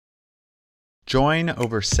Join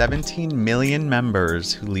over 17 million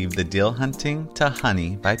members who leave the deal hunting to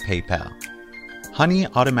Honey by PayPal. Honey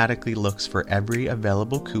automatically looks for every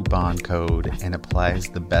available coupon code and applies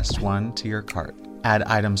the best one to your cart. Add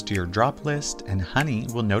items to your drop list and Honey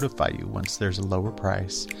will notify you once there's a lower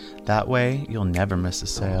price. That way, you'll never miss a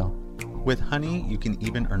sale. With Honey, you can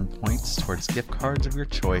even earn points towards gift cards of your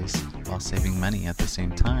choice while saving money at the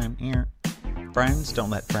same time. Friends don't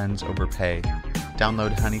let friends overpay.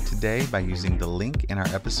 Download Honey today by using the link in our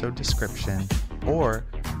episode description or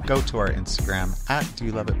go to our Instagram at Do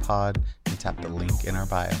You Love It Pod and tap the link in our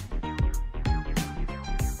bio.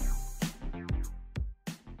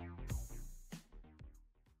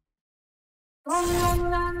 Do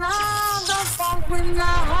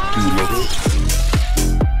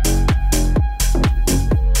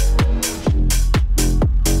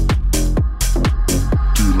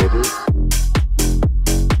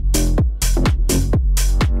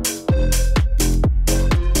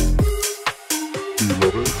you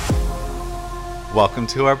love it? Welcome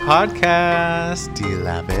to our podcast. Do you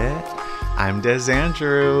love it? I'm Des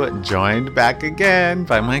Andrew, joined back again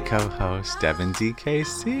by my co-host, Devin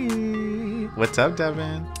DKC. What's up,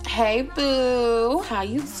 Devin? Hey, boo. How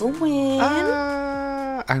you doing?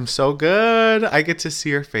 I'm so good. I get to see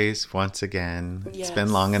your face once again. Yes. It's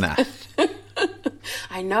been long enough.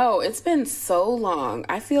 I know. It's been so long.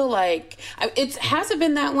 I feel like it hasn't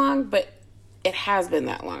been that long, but it has been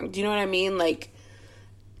that long. Do you know what I mean? Like,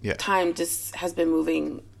 yeah. Time just has been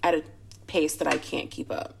moving at a pace that I can't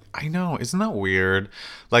keep up. I know. Isn't that weird?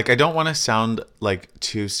 Like, I don't want to sound like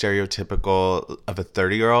too stereotypical of a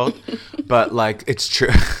 30-year-old, but like, it's true.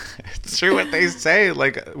 It's true what they say.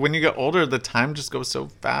 Like, when you get older, the time just goes so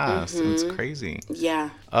fast. Mm-hmm. And it's crazy. Yeah.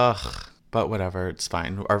 Ugh. But whatever. It's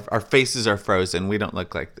fine. Our faces are frozen. We don't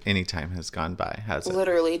look like any time has gone by, has it?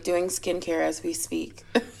 Literally doing skincare as we speak.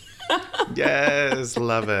 Yes.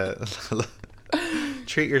 Love it.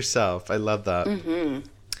 Treat yourself. I love that.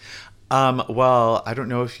 Mm-hmm. Well, I don't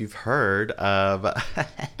know if you've heard of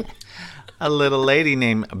a little lady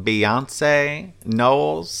named Beyonce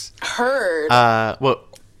Knowles. Heard. Well,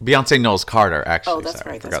 Beyonce Knowles Carter, actually. Oh, that's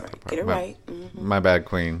right. That's right. Get it right. Mm-hmm. My bad,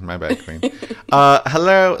 queen.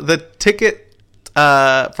 Hello. The ticket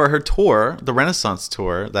for her tour, the Renaissance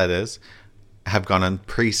tour, that is, have gone on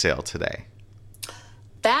pre-sale today.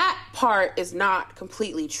 That part is not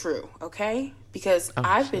completely true, okay? Because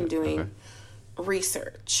I've been doing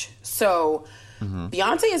research. So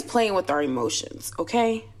Beyonce is playing with our emotions,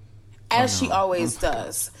 okay? As she always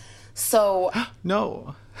does. So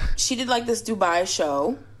no. She did like this Dubai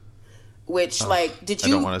show, which did you...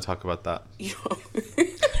 I don't want to talk about that.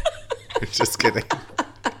 Just kidding.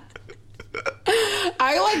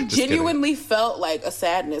 I genuinely felt like a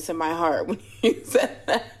sadness in my heart when you said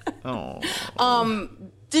that. Oh.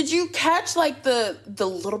 Did you catch the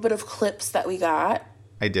little bit of clips that we got?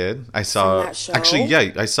 I did. I saw that show? Actually,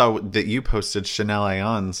 yeah, I saw that you posted Chanel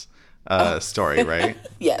Ayan's story, right?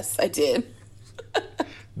 Yes, I did.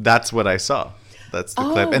 That's what I saw. That's the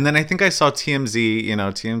clip. And then I think I saw TMZ,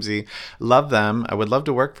 TMZ. Love them. I would love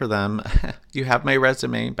to work for them. You have my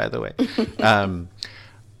resume, by the way.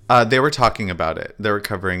 They were talking about it. They were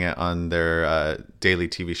covering it on their daily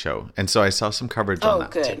TV show. And so I saw some coverage on that. Oh,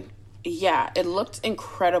 good. Too. Yeah, it looked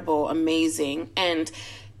incredible, amazing. And,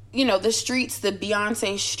 the streets, the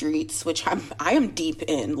Beyonce streets, which I am deep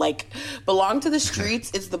in, belong to the streets.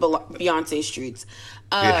 It's the Beyonce streets.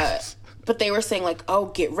 Yes. But they were saying,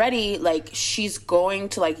 get ready. She's going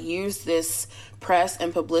to, use this press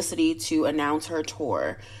and publicity to announce her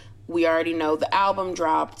tour. We already know the album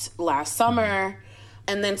dropped last summer.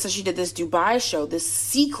 And then so she did this Dubai show, this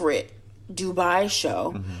secret Dubai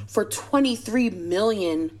show for $23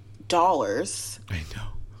 million. I know.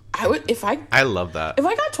 I would I love that. If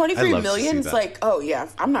I got 23 million, it's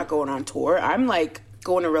I'm not going on tour. I'm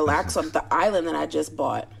going to relax on the island that I just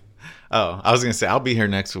bought. Oh, I was gonna say I'll be here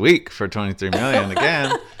next week for 23 million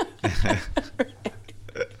again.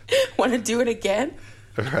 Want to do it again?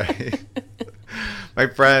 Right. My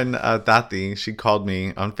friend Tati, she called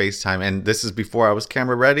me on FaceTime, and this is before I was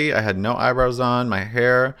camera ready. I had no eyebrows on, my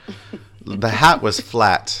hair, the hat was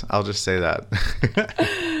flat. I'll just say that.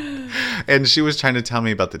 And she was trying to tell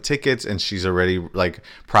me about the tickets, and she's already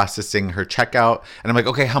processing her checkout. And I'm like,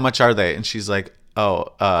 okay, how much are they? And she's like,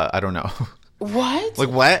 I don't know. What?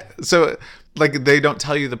 What? So they don't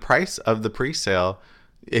tell you the price of the pre-sale.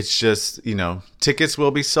 It's just, tickets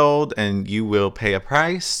will be sold and you will pay a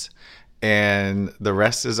price and the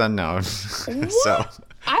rest is unknown. So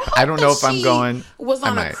I don't know if I'm going. Was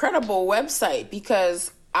on a credible website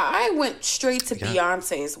because I went straight to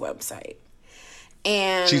Beyonce's website.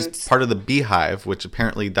 And she's part of the Beehive, which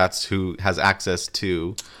apparently that's who has access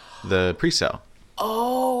to the pre-sale.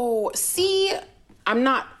 Oh, see, I'm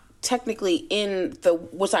not technically in the,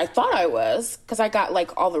 which I thought I was, because I got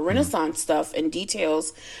like all the Renaissance stuff and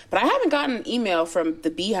details, but I haven't gotten an email from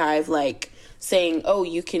the Beehive like saying, oh,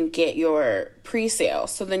 you can get your pre-sale.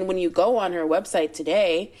 So then when you go on her website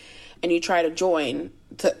today and you try to join,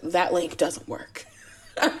 that link doesn't work.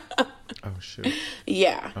 Oh, shoot.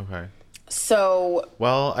 Yeah. Okay. So,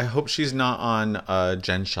 well, I hope she's not on a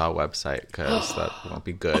Jen Shaw website, because that won't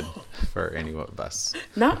be good for any of us.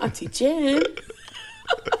 Not Auntie Jen.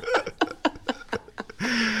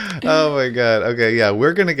 Oh my God. Okay, yeah,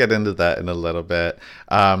 we're gonna get into that in a little bit.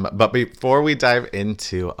 But before we dive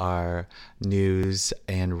into our news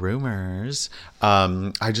and rumors,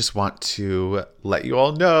 I just want to let you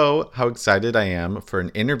all know how excited I am for an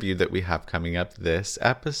interview that we have coming up this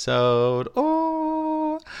episode.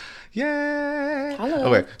 Oh, yay!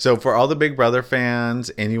 Hello. Okay, so for all the Big Brother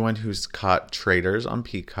fans, anyone who's caught Traitors on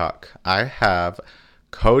Peacock, I have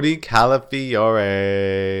Cody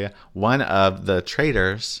Calafiore, one of the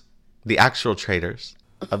traitors, the actual traitors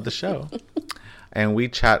of the show. And we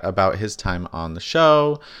chat about his time on the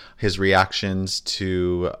show, his reactions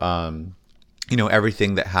to,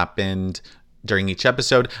 everything that happened during each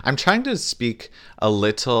episode. I'm trying to speak a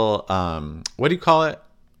little, what do you call it?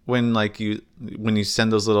 When you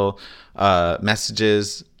send those little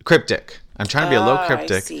messages, cryptic. I'm trying to be a little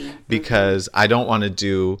cryptic because I don't want to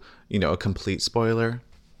do, a complete spoiler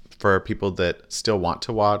for people that still want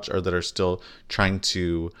to watch or that are still trying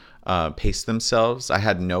to pace themselves. I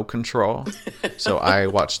had no control, so I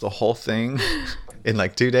watched the whole thing in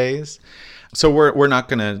like 2 days. So we're not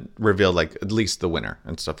gonna reveal like at least the winner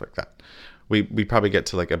and stuff like that. We probably get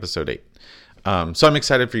to like episode 8. So I'm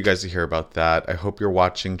excited for you guys to hear about that. I hope you're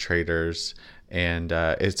watching Traitors, and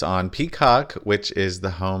it's on Peacock, which is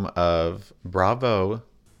the home of Bravo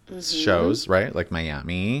shows, right? Like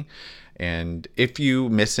Miami. And if you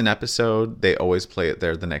miss an episode, they always play it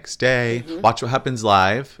there the next day. Watch What Happens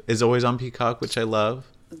Live is always on Peacock, which I love.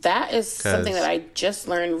 That is something that I just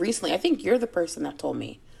learned recently. I think you're the person that told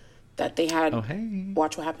me that they had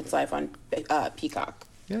Watch What Happens Live on Peacock.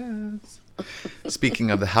 Yes.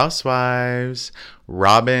 Speaking of the housewives,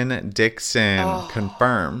 Robin Dixon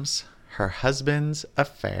confirms her husband's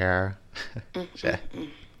affair.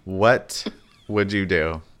 What would you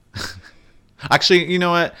do? Actually, you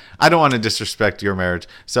know what? I don't want to disrespect your marriage.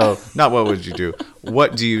 So, not what would you do?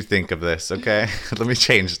 What do you think of this? Okay? Let me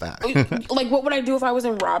change that. Like, what would I do if I was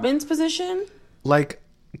in Robin's position? Like,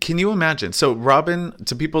 can you imagine? So, Robin,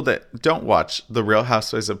 to people that don't watch The Real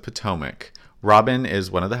Housewives of Potomac, Robin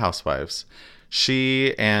is one of the housewives.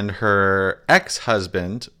 She and her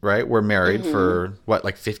ex-husband, right, were married for,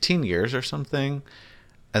 15 years or something?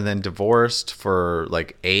 And then divorced for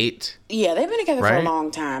 8. Yeah, they've been together for a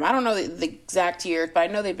long time. I don't know the exact years, but I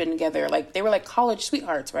know they've been together. They were like college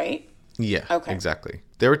sweethearts, right? Yeah, okay. Exactly.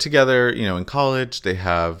 They were together, in college. They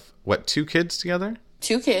have, 2 kids together?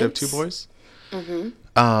 2 kids. They have 2 boys?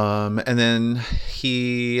 And then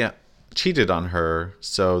he cheated on her,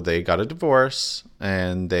 so they got a divorce,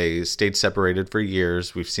 and they stayed separated for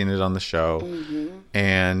years. We've seen it on the show.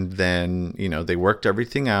 And then, they worked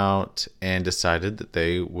everything out and decided that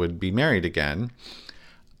they would be married again.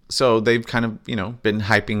 So they've kind of, been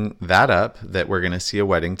hyping that up, that we're going to see a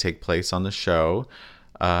wedding take place on the show.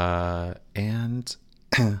 And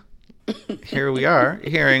here we are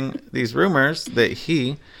hearing these rumors that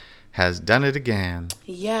he has done it again.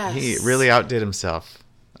 Yes. He really outdid himself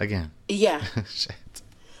again. Yeah. Shit.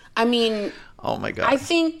 I mean, oh my God. I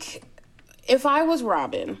think if I was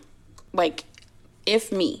Robin,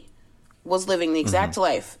 if me was living the exact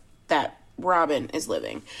life that Robin is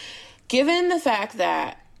living, given the fact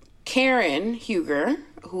that Karen Huger,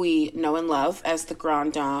 who we know and love as the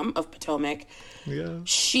Grand Dame of Potomac,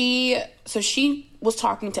 she was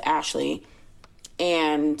talking to Ashley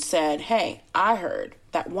and said, hey, I heard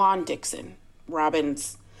that Juan Dixon,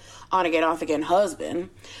 Robin's on-again, off-again husband,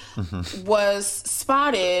 was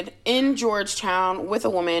spotted in Georgetown with a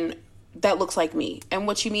woman that looks like me. And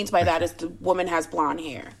what she means by that is the woman has blonde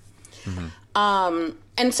hair.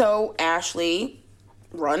 And so Ashley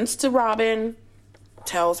runs to Robin,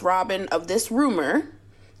 tells Robin of this rumor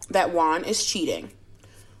that Juan is cheating.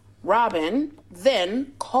 Robin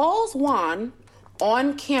then calls Juan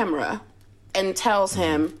on camera and tells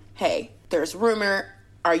him, hey, there's rumor.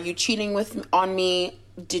 Are you cheating on me?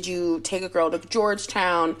 Did you take a girl to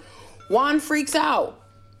Georgetown? Juan freaks out.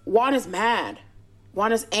 Juan is mad.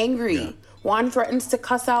 Juan is angry. Yeah. Juan threatens to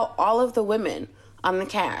cuss out all of the women on the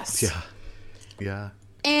cast. Yeah.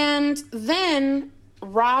 And then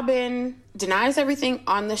Robin denies everything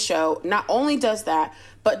on the show. Not only does that,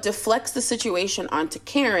 but deflects the situation onto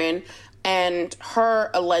Karen and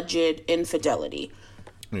her alleged infidelity.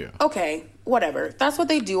 Yeah. Okay, whatever. That's what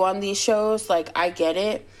they do on these shows. Like, I get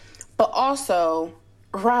it. But also,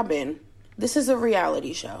 Robin, this is a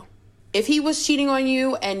reality show. If he was cheating on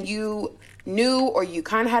you and you knew, or you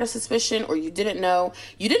kind of had a suspicion, or you didn't know,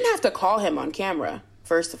 you didn't have to call him on camera,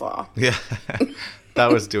 first of all. Yeah.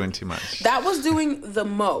 That was doing too much. That was doing the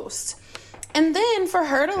most. And then for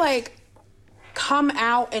her to, like, come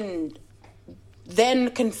out and then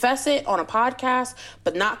confess it on a podcast,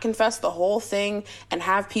 but not confess the whole thing, and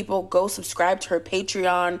have people go subscribe to her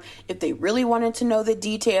Patreon if they really wanted to know the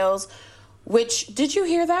details. Which, did you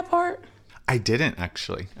hear that part? I didn't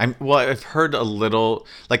actually. I've heard a little,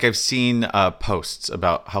 like I've seen posts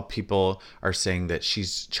about how people are saying that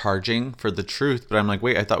she's charging for the truth, but I'm like,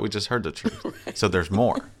 wait, I thought we just heard the truth. Right. So there's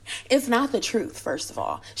more. It's not the truth, first of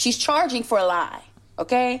all. She's charging for a lie,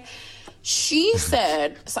 okay? She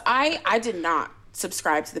said, so I did not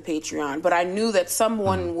subscribe to the Patreon, but I knew that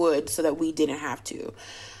someone would, so that we didn't have to.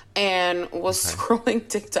 And was scrolling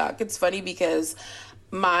TikTok. It's funny because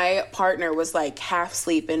my partner was like half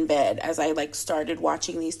asleep in bed as I like started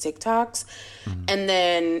watching these TikToks. And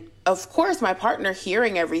then of course my partner,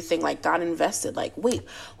 hearing everything, like got invested, like, wait,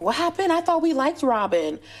 what happened? I thought we liked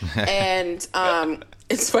Robin. And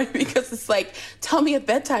it's funny because it's like, tell me a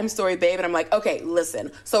bedtime story, babe. And I'm like, okay,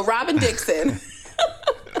 listen. So Robin Dixon.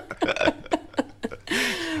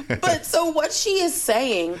 But so what she is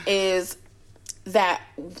saying is that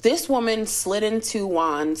this woman slid into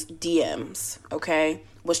Juan's DMs, okay?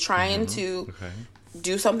 Was trying to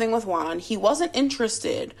do something with Juan. He wasn't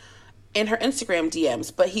interested in her Instagram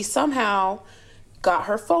DMs, but he somehow got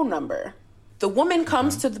her phone number. The woman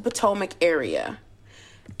comes to the Potomac area,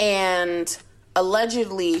 and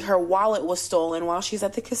allegedly her wallet was stolen while she's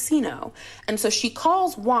at the casino. And so she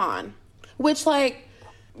calls Juan, which, like,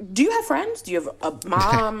 do you have friends? Do you have a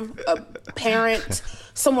mom, a parent,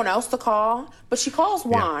 someone else to call? But she calls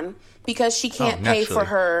Juan because she can't pay for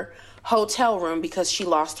her hotel room because she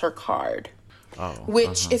lost her card.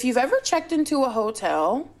 Which, if you've ever checked into a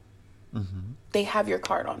hotel, they have your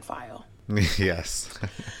card on file. Yes.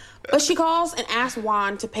 But she calls and asks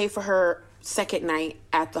Juan to pay for her second night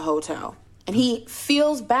at the hotel. And he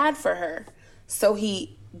feels bad for her, so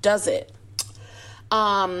he does it.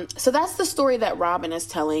 So that's the story that Robin is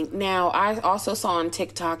telling. Now, I also saw on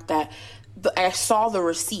TikTok that I saw the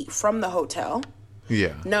receipt from the hotel.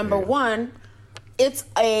 Yeah. Number one, it's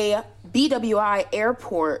a BWI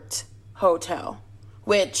airport hotel,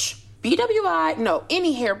 which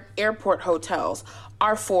any airport hotels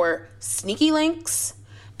are for sneaky links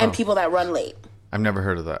and people that run late. I've never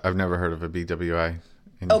heard of that. I've never heard of a BWI.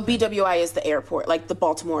 BWI is the airport, like the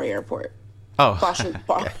Baltimore airport. Oh.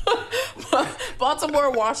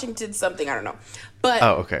 Baltimore, Washington, something, I don't know. But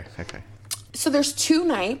okay. So there's 2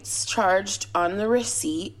 nights charged on the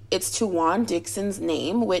receipt. It's to Juan Dixon's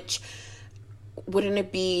name, which, wouldn't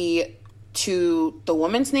it be to the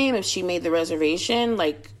woman's name if she made the reservation?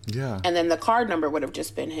 Like, yeah. And then the card number would have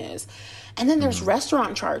just been his. And then there's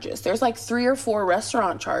restaurant charges. There's like 3 or 4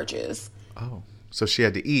 restaurant charges. Oh, so she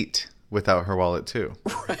had to eat without her wallet too.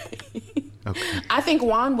 Right. Okay. I think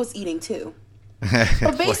Juan was eating too.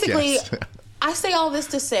 But basically, yes. I say all this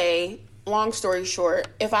to say, long story short,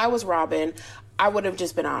 if I was Robin, I would have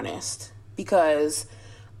just been honest. Because,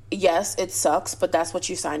 yes, it sucks, but that's what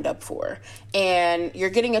you signed up for. And you're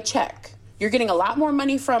getting a check. You're getting a lot more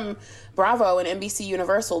money from Bravo and NBC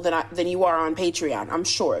Universal than you are on Patreon. I'm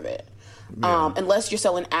sure of it. Yeah. Unless you're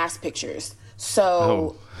selling ass pictures.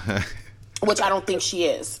 So, which I don't think she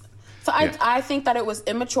is. So I think that it was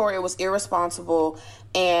immature, it was irresponsible,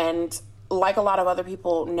 and like a lot of other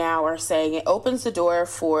people now are saying, it opens the door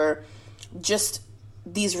for just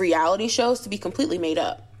these reality shows to be completely made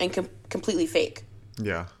up and completely fake.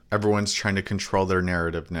 Yeah. Everyone's trying to control their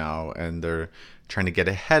narrative now, and they're trying to get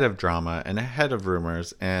ahead of drama and ahead of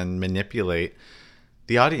rumors and manipulate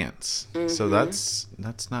the audience. So that's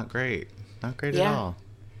not great. Not great at all.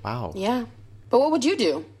 Wow. Yeah. But what would you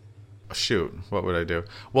do? Shoot, what would I do?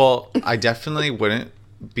 Well, I definitely wouldn't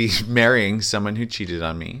be marrying someone who cheated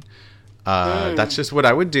on me. That's just what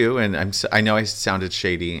I would do, and I know I sounded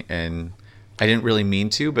shady, and I didn't really mean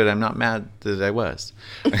to, but I'm not mad that I was.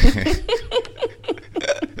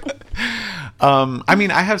 I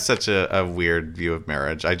mean, I have such a weird view of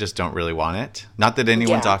marriage. I just don't really want it. Not that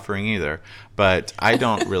anyone's offering either, but I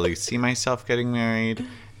don't really see myself getting married,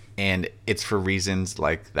 and it's for reasons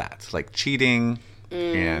like that, like cheating.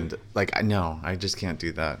 And like, I just can't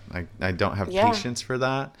do that. I don't have patience for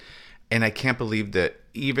that. And I can't believe that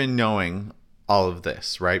even knowing all of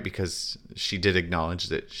this, right? Because she did acknowledge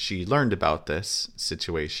that she learned about this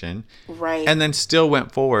situation. Right. And then still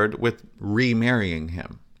went forward with remarrying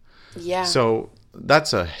him. Yeah. So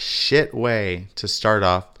that's a shit way to start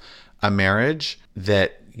off a marriage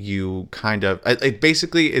that you kind of, it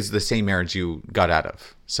basically is the same marriage you got out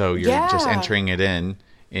of. So you're just entering it in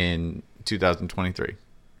 2023,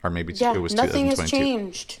 or maybe it was 2022. Nothing has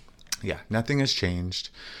changed. Yeah, nothing has changed.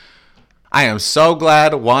 I am so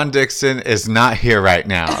glad Juan Dixon is not here right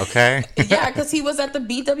now, okay? Yeah, because he was at the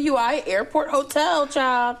BWI Airport Hotel,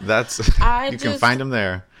 child. You can find him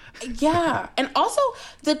there. Yeah, and also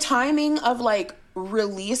the timing of like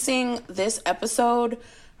releasing this episode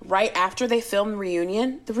right after they filmed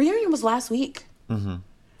Reunion. The reunion was last week. Mm-hmm.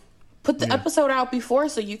 Put the episode out before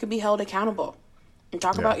so you can be held accountable and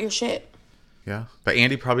talk about your shit. Yeah, but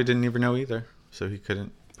Andy probably didn't even know either, so he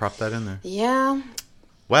couldn't prop that in there. Yeah.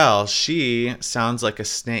 Well, she sounds like a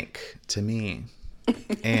snake to me.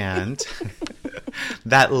 And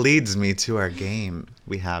that leads me to our game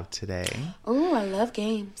we have today. Oh, I love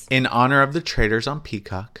games. In honor of the Traitors on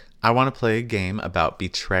Peacock, I want to play a game about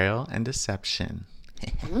betrayal and deception.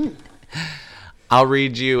 I'll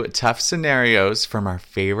read you tough scenarios from our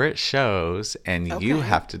favorite shows, and you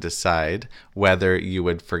have to decide whether you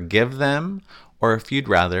would forgive them or if you'd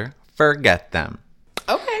rather forget them.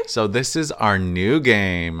 Okay. So this is our new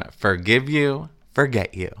game, Forgive You,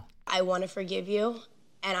 Forget You. I want to forgive you,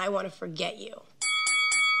 and I want to forget you.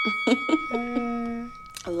 I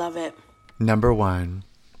love it. Number 1,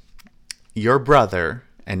 your brother,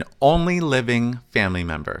 an only living family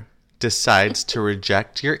member, decides to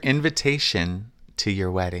reject your invitation to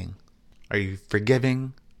your wedding. Are you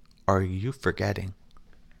forgiving or are you forgetting?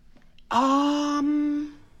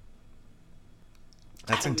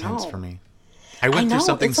 That's intense for me. I went through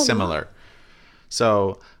something similar.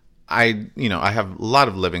 So I have a lot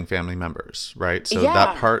of living family members, right? So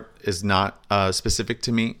that part is not specific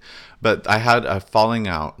to me, but I had a falling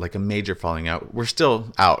out, like a major falling out. We're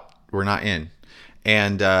still out. We're not in.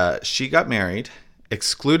 And she got married,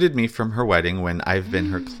 excluded me from her wedding when I've been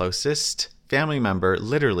her closest family member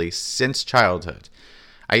literally since childhood.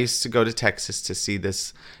 I used to go to Texas to see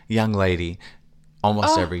this young lady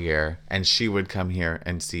almost every year, and she would come here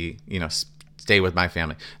and see, stay with my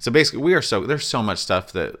family. So basically there's so much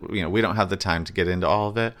stuff that, we don't have the time to get into all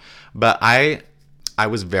of it. But I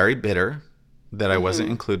was very bitter that I wasn't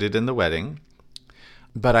included in the wedding.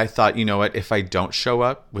 But I thought, you know what, if I don't show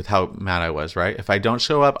up, with how mad I was, right? If I don't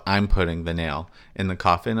show up, I'm putting the nail in the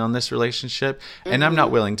coffin on this relationship. And I'm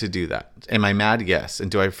not willing to do that. Am I mad? Yes.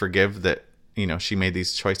 And do I forgive that, she made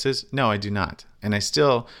these choices? No, I do not. And I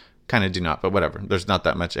still kind of do not, but whatever. There's not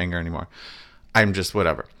that much anger anymore. I'm just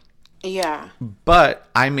whatever. Yeah. But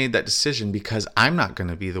I made that decision because I'm not going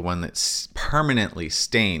to be the one that permanently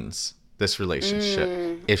stains this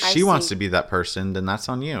relationship. If she wants to be that person, then that's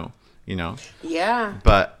on you, Yeah.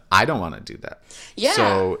 But I don't want to do that. Yeah.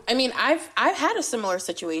 So, I mean, I've had a similar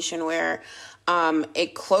situation where a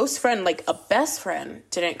close friend, like a best friend,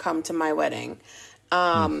 didn't come to my wedding.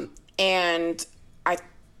 And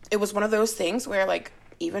it was one of those things where, like,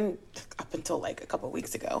 even up until like a couple of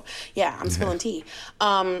weeks ago, I'm spilling tea.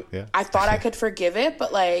 I thought I could forgive it,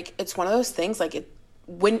 but like it's one of those things. Like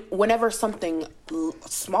whenever something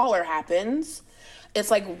smaller happens,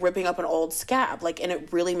 it's like ripping up an old scab. Like, and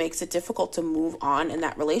it really makes it difficult to move on in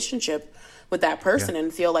that relationship with that person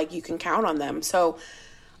and feel like you can count on them. So,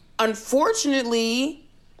 unfortunately,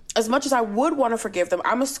 as much as I would want to forgive them,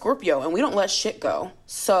 I'm a Scorpio and we don't let shit go.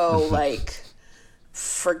 So like,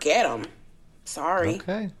 forget them. Sorry.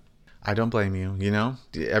 Okay. I don't blame you.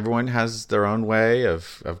 Everyone has their own way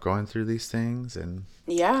of going through these things, and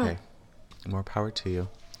okay, more power to you.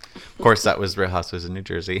 Of course, that was Real Housewives of New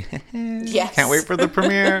Jersey. Yes. Can't wait for the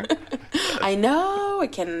premiere. I know. I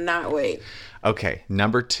cannot wait. Okay.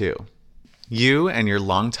 Number 2. You and your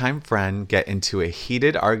longtime friend get into a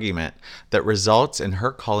heated argument that results in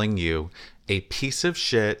her calling you a piece of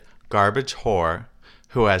shit, garbage whore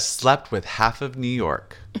who has slept with half of New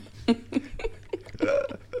York.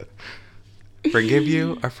 Forgive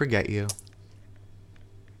you or forget you?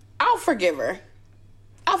 I'll forgive her.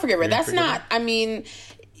 That's not, I mean,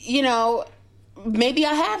 maybe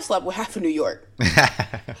I have slept with half of New York.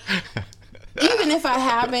 Even if I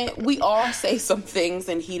haven't, we all say some things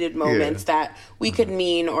in heated moments that we could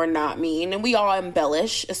mean or not mean. And we all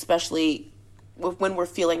embellish, especially when we're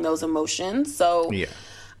feeling those emotions. So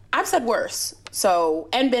I've said worse. So,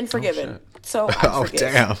 and been forgiven. So I forgive.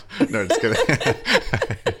 Damn. No, just kidding.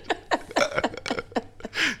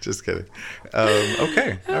 Just kidding.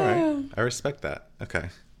 Okay. All right. I respect that. Okay.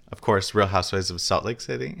 Of course, Real Housewives of Salt Lake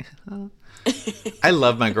City. I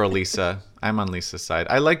love my girl Lisa. I'm on Lisa's side.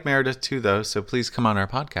 I like Meredith too, though, so please come on our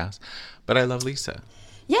podcast. But I love Lisa.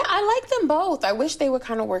 Yeah, I like them both. I wish they would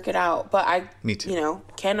kind of work it out, but Me too.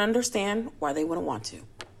 Can understand why they wouldn't want to.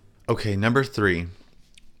 Okay, number 3.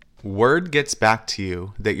 Word gets back to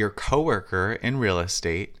you that your coworker in real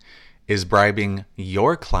estate is bribing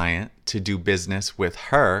your client to do business with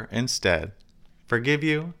her instead. Forgive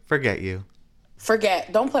you, forget you.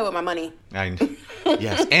 Forget. Don't play with my money.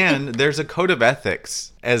 Yes, and there's a code of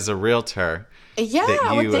ethics as a realtor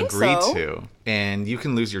that you agree to. And you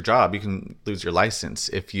can lose your job. You can lose your license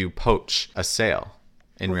if you poach a sale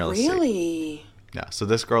in real estate. Really? Yeah, so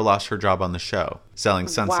this girl lost her job on the show, selling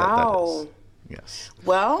Sunset, that is. Yes.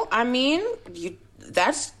 Well, I mean,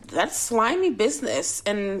 that's slimy business.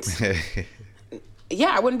 And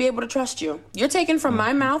yeah, I wouldn't be able to trust you. You're taking from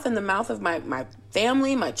my mouth and the mouth of my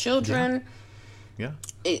family, my children.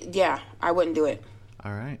 Yeah. I wouldn't do it.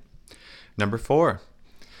 All right. Number 4.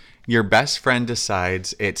 Your best friend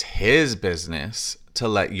decides it's his business to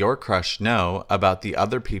let your crush know about the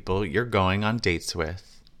other people you're going on dates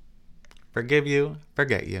with. Forgive you,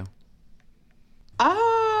 forget you.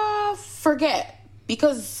 Forget.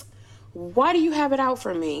 Because why do you have it out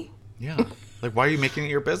for me? Yeah. Like, why are you making it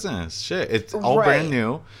your business? Shit. It's all brand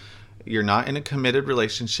new. You're not in a committed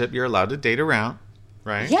relationship. You're allowed to date around,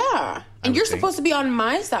 right? Yeah. And you're supposed to be on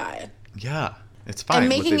my side. Yeah. It's fine. And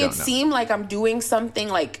making it seem like I'm doing something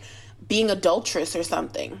like being adulterous or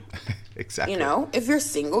something. Exactly. If you're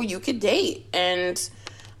single, you could date. And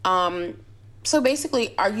so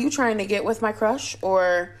basically, are you trying to get with my crush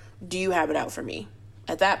or do you have it out for me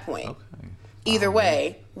at that point? Okay. Either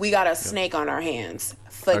way, we got a snake on our hands.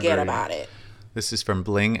 Forget about it. This is from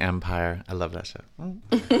Bling Empire. I love that show.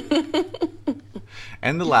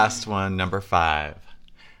 And the last one, number 5.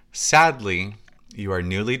 Sadly, you are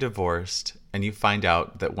newly divorced and you find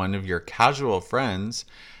out that one of your casual friends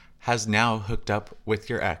has now hooked up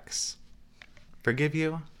with your ex. Forgive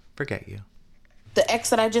you, forget you. The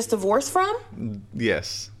ex that I just divorced from?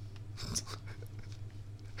 Yes.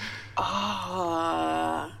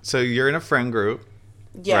 So you're in a friend group,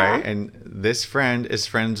 right? And this friend is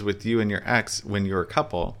friends with you and your ex when you were a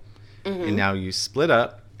couple. Mm-hmm. And now you split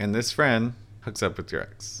up and this friend hooks up with your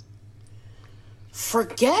ex.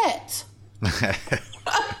 Forget.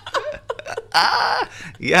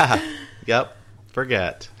 Yeah. Yep.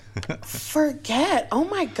 Forget. Forget. Oh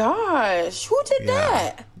my gosh. Who did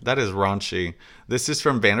that? That is raunchy. This is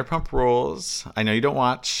from Vanderpump Rules. I know you don't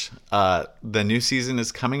watch. The new season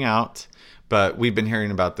is coming out, but we've been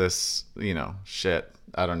hearing about this,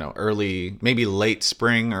 I don't know, maybe late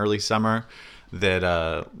spring, early summer,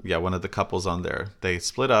 that, one of the couples on there, they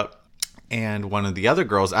split up. And one of the other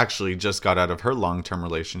girls actually just got out of her long-term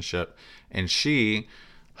relationship, and she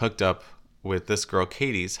hooked up with this girl,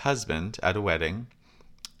 Katie's husband, at a wedding.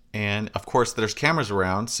 And of course, there's cameras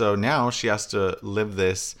around, so now she has to live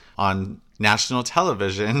this on national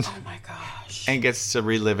television. Oh my gosh. And gets to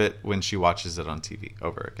relive it when she watches it on TV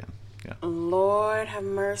over again. Yeah. Lord have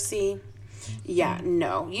mercy. Yeah,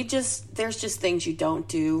 no. There's just things you don't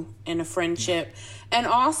do in a friendship. And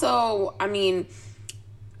also, I mean,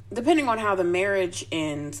 depending on how the marriage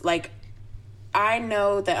ends, like, I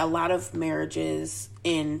know that a lot of marriages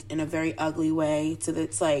end in a very ugly way. So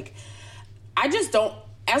that's like, I just don't,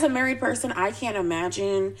 as a married person, I can't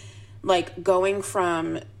imagine like going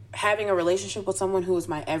from having a relationship with someone who is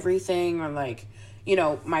my everything or like,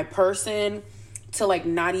 my person to like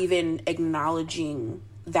not even acknowledging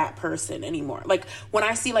that person anymore. Like when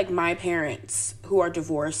I see like my parents who are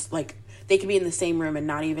divorced, like they can be in the same room and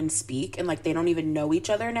not even speak and like they don't even know each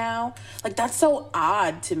other now. Like that's so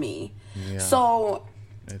odd to me. Yeah, so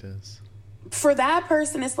it is. For that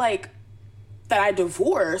person, it's like that I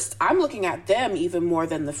divorced, I'm looking at them even more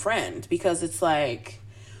than the friend because it's like,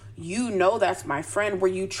 that's my friend. Were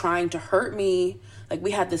you trying to hurt me? Like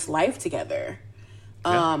we had this life together.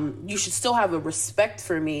 Yeah. You should still have a respect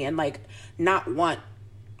for me and like not want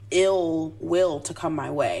ill will to come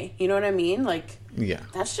my way. You know what I mean? Like, yeah,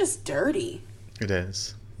 that's just dirty. It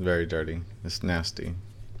is very dirty. It's nasty.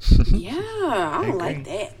 Yeah, I don't like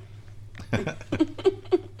that.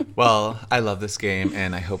 Well, I love this game,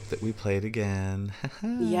 and I hope that we play it again.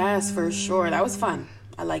 Yes, for sure. That was fun.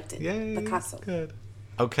 I liked it. Yay. Picasso. Good.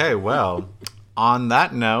 Okay, well, on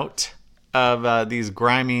that note of these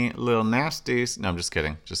grimy little nasties... No, I'm just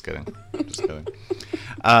kidding. Just kidding. It's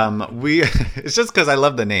just because I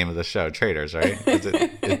love the name of the show, Traitors, right?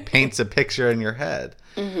 It paints a picture in your head.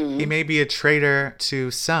 Mm-hmm. He may be a traitor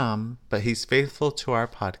to some, but he's faithful to our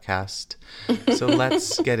podcast. So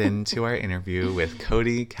let's get into our interview with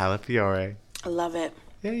Cody Calafiore. I love it.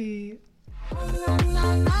 Hey.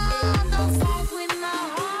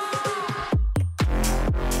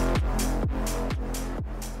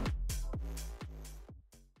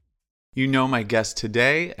 You know my guest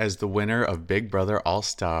today as the winner of Big Brother All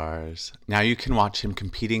Stars. Now you can watch him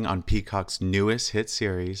competing on Peacock's newest hit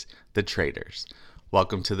series, The Traitors.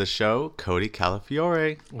 Welcome to the show, Cody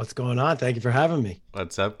Calafiore. What's going on? Thank you for having me.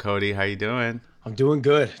 What's up, Cody? How you doing? I'm doing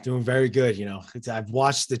good, doing very good. You know, I've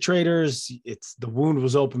watched The Traitors. The wound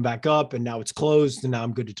was open back up, and now it's closed, and now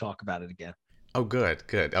I'm good to talk about it again. Oh, good.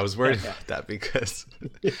 I was worried about that because,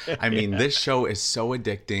 I mean, this show is so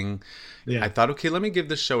addicting. Yeah. I thought, okay, let me give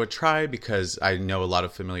this show a try because I know a lot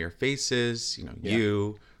of familiar faces. You know,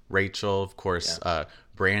 you, Rachel, of course,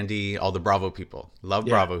 Brandy, all the Bravo people. Love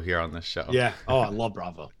Bravo here on this show. Yeah. Oh, I love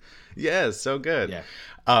Bravo. Yeah, so good.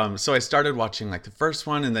 Yeah. So I started watching like the first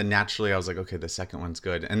one, and then naturally I was like, okay, the second one's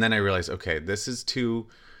good. And then I realized, okay, this is too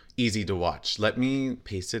easy to watch. Let me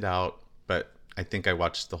pace it out. But I think I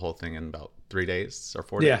watched the whole thing in about 3 days or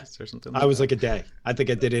 4 days or something. I was like a day. I think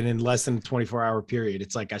I did it in less than a 24-hour period.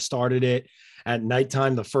 It's like I started it at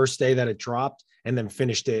nighttime the first day that it dropped, and then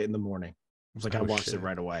finished it in the morning. It was like I watched it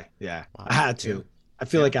right away. Yeah, wow. I had to. I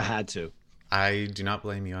feel like I had to. I do not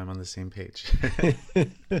blame you. I'm on the same page.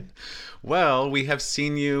 Well, we have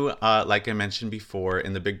seen you, like I mentioned before,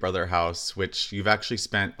 in the Big Brother house, which you've actually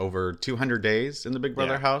spent over 200 days in the Big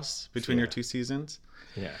Brother house between your two seasons.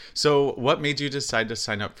 Yeah. So what made you decide to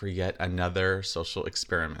sign up for yet another social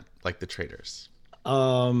experiment like the Traitors?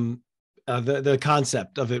 The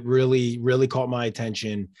concept of it really caught my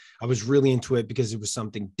attention. I was really into it because it was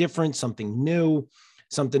something different, something new,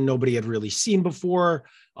 something nobody had really seen before,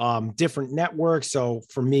 different network. So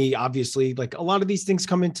for me, obviously, like a lot of these things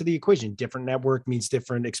come into the equation. Different network means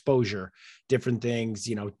different exposure, different things,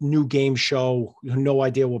 you know, new game show, no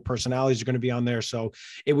idea what personalities are going to be on there. So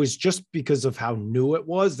it was just because of how new it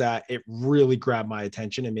was that it really grabbed my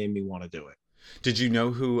attention and made me want to do it. Did you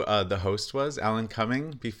know who the host was, Alan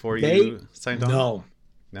Cumming, before you signed on?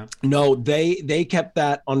 No, they kept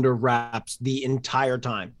that under wraps the entire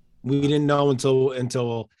time. We didn't know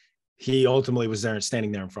until he ultimately was there and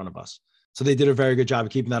standing there in front of us. So they did a very good job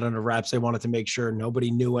of keeping that under wraps. They wanted to make sure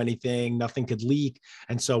nobody knew anything, nothing could leak.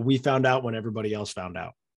 And so we found out when everybody else found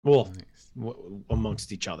out. Well,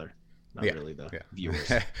 amongst each other, not really the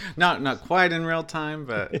viewers. not quite in real time,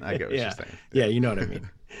 but I get what you're saying. Yeah, you know what I mean.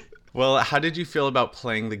 Well, how did you feel about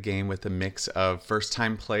playing the game with a mix of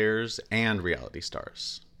first-time players and reality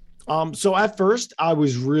stars? So at first I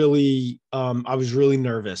was really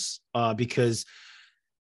nervous because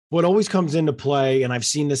what always comes into play, and I've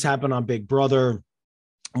seen this happen on Big Brother,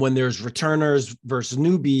 when there's returners versus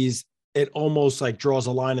newbies, it almost like draws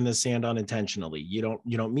a line in the sand unintentionally. You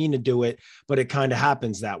don't mean to do it, but it kind of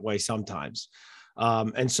happens that way sometimes.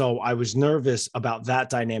 And so I was nervous about that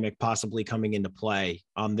dynamic possibly coming into play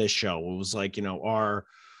on this show. It was like, you know, are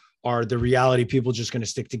the reality people just going to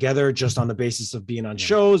stick together just on the basis of being on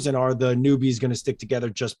shows? And are the newbies going to stick together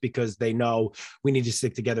just because they know we need to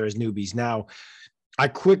stick together as newbies? Now, I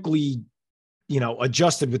quickly,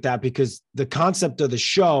 adjusted with that because the concept of the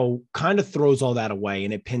show kind of throws all that away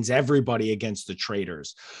and it pins everybody against the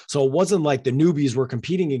traitors. So it wasn't like the newbies were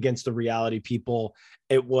competing against the reality people.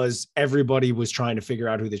 It was everybody was trying to figure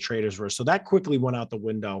out who the traitors were. So that quickly went out the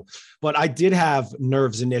window. But I did have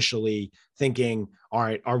nerves initially thinking, all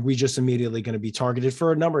right, are we just immediately going to be targeted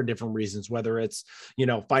for a number of different reasons, whether it's,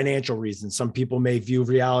 financial reasons. Some people may view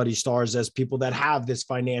reality stars as people that have this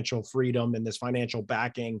financial freedom and this financial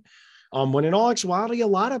backing. When in all actuality, a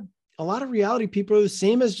lot of reality people are the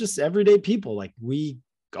same as just everyday people. Like we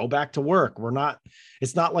go back to work.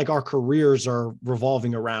 It's not like our careers are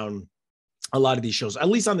revolving around a lot of these shows, at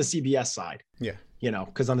least on the CBS side. Yeah.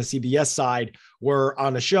 Because on the CBS side, we're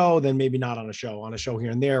on a show, then maybe not on a show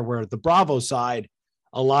here and there, where the Bravo side,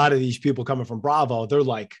 a lot of these people coming from Bravo, they're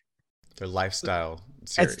like their lifestyle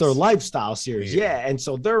series. It's their lifestyle series. Yeah. And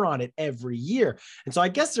so they're on it every year. And so I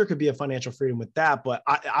guess there could be a financial freedom with that, but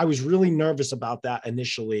I was really nervous about that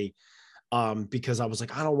initially because I was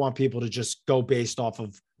like, I don't want people to just go based off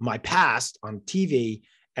of my past on TV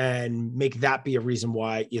and make that be a reason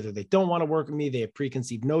why either they don't want to work with me, they have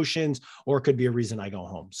preconceived notions, or it could be a reason I go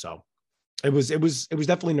home. So it was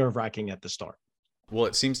definitely nerve-wracking at the start. Well,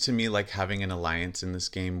 it seems to me like having an alliance in this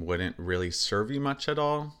game wouldn't really serve you much at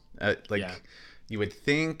all. You would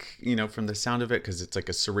think, from the sound of it, because it's like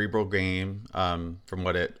a cerebral game, from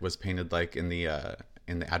what it was painted like in the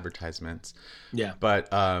advertisements. Yeah. But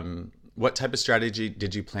what type of strategy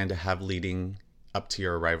did you plan to have leading up to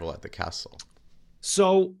your arrival at the castle?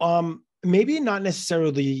 So maybe not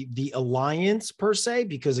necessarily the alliance per se,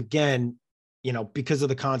 because again, because of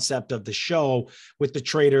the concept of the show with the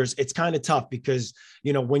Traitors, it's kind of tough because,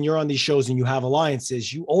 when you're on these shows and you have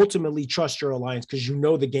alliances, you ultimately trust your alliance because you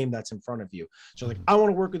know the game that's in front of you. So like, I want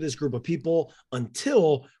to work with this group of people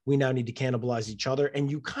until we now need to cannibalize each other. And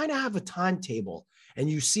you kind of have a timetable and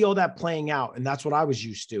you see all that playing out. And that's what I was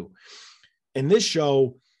used to. In this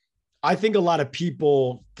show, I think a lot of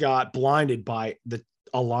people got blinded by the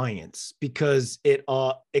alliance because it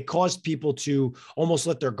caused people to almost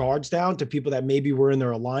let their guards down to people that maybe were in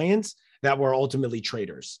their alliance that were ultimately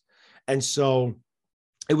traitors. And so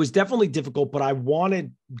it was definitely difficult, but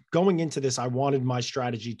going into this, I wanted my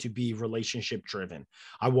strategy to be relationship driven.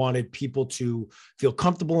 I wanted people to feel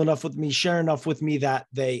comfortable enough with me, share enough with me that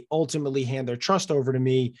they ultimately hand their trust over to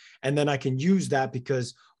me. And then I can use that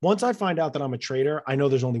because once I find out that I'm a traitor, I know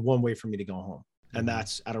there's only one way for me to go home. And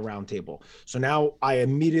that's at a round table. So now I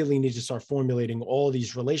immediately need to start formulating all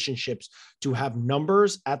these relationships to have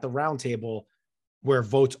numbers at the round table where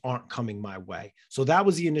votes aren't coming my way. So that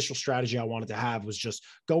was the initial strategy I wanted to have, was just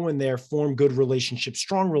go in there, form good relationships,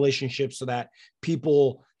 strong relationships, so that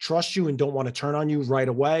people trust you and don't want to turn on you right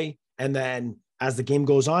away. And then as the game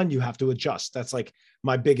goes on, you have to adjust. That's like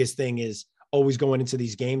my biggest thing, is always going into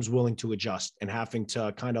these games willing to adjust and having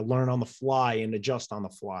to kind of learn on the fly and adjust on the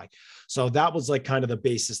fly. So that was like kind of the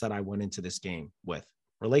basis that I went into this game with: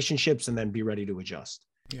 relationships and then be ready to adjust.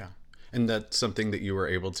 Yeah. And that's something that you were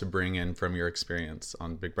able to bring in from your experience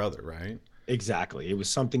on Big Brother, right? Exactly. It was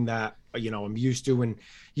something that, I'm used to, and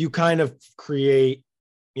you kind of create,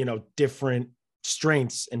 different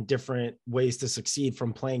strengths and different ways to succeed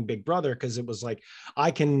from playing Big Brother. Cause it was like,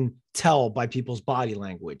 I can tell by people's body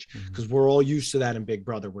language, because we're all used to that in Big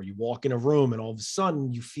Brother, where you walk in a room and all of a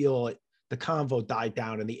sudden you feel it, the convo died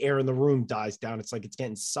down and the air in the room dies down. It's like it's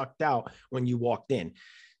getting sucked out when you walked in.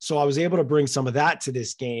 So I was able to bring some of that to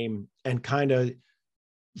this game and kind of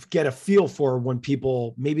get a feel for when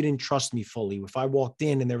people maybe didn't trust me fully. If I walked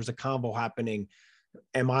in and there was a convo happening,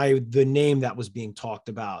 am I the name that was being talked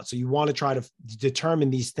about? So you want to try to determine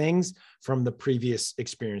these things from the previous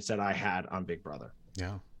experience that I had on Big Brother.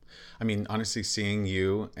 Yeah. I mean, honestly, seeing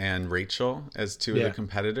you and Rachel as two of the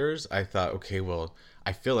competitors, I thought, okay, well,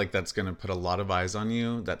 I feel like that's going to put a lot of eyes on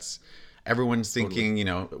you. Everyone's thinking,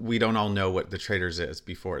 we don't all know what the Traitors is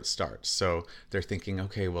before it starts. So they're thinking,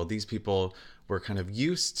 okay, well, these people were kind of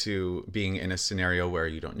used to being in a scenario where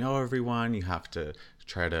you don't know everyone. You have to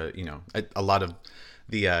try to, a lot of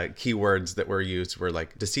the keywords that were used were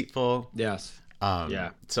like deceitful. Yes.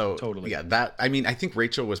 So totally. Yeah, I think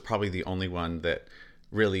Rachel was probably the only one that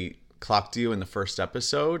really clocked you in the first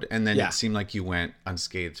episode. And then it seemed like you went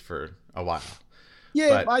unscathed for a while.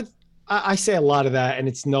 Yeah. But I say a lot of that, and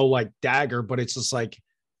it's no like dagger, but it's just like,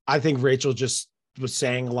 I think Rachel just was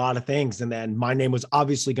saying a lot of things. And then my name was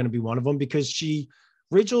obviously going to be one of them, because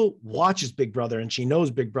Rachel watches Big Brother and she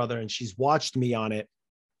knows Big Brother and she's watched me on it.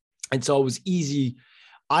 And so it was easy.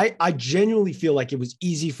 I genuinely feel like it was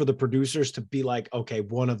easy for the producers to be like, okay,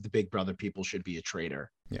 one of the Big Brother people should be a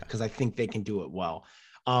traitor. Yeah. Because I think they can do it well.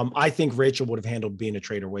 I think Rachel would have handled being a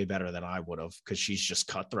traitor way better than I would have, because she's just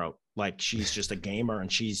cutthroat. Like, she's just a gamer,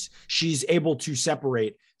 and she's able to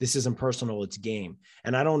separate, this isn't personal, it's game.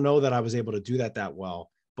 And I don't know that I was able to do that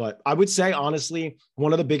well. But I would say, honestly,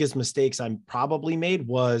 one of the biggest mistakes I probably made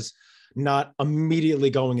was not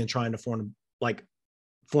immediately going and trying to form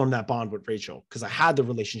that bond with Rachel, because I had the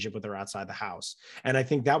relationship with her outside the house. And I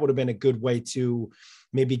think that would have been a good way to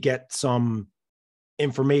maybe get some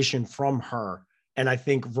information from her. And I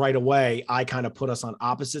think right away, I kind of put us on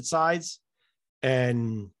opposite sides.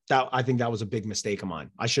 And I think that was a big mistake of mine.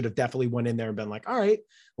 I should have definitely went in there and been like, all right,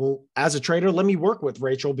 well, as a traitor, let me work with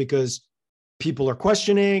Rachel, because people are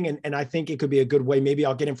questioning. And I think it could be a good way. Maybe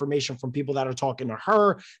I'll get information from people that are talking to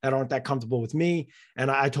her that aren't that comfortable with me.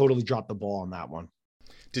 And I totally dropped the ball on that one.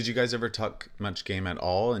 Did you guys ever talk much game at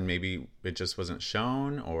all, and maybe it just wasn't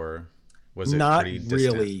shown, or was it not pretty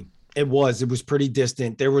distant? Really? It was pretty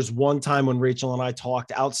distant. There was one time when Rachel and I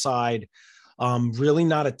talked outside, really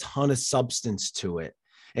not a ton of substance to it.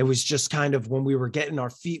 It was just kind of when we were getting our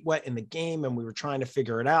feet wet in the game and we were trying to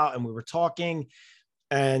figure it out, and we were talking,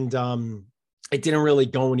 and it didn't really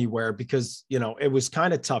go anywhere, because, it was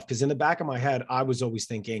kind of tough, because in the back of my head, I was always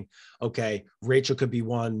thinking, okay, Rachel could be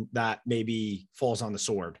one that maybe falls on the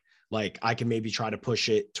sword. Like, I can maybe try to push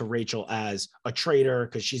it to Rachel as a traitor,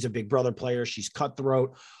 because she's a Big Brother player. She's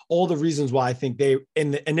cutthroat. All the reasons why I think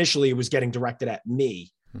initially it was getting directed at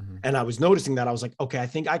me. Mm-hmm. And I was noticing that. I was like, okay, I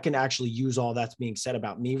think I can actually use all that's being said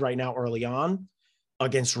about me right now early on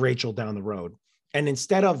against Rachel down the road. And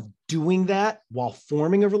instead of doing that while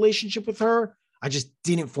forming a relationship with her, I just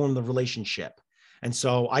didn't form the relationship. And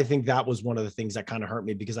so I think that was one of the things that kind of hurt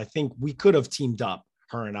me, because I think we could have teamed up,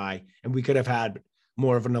 her and I, and we could have had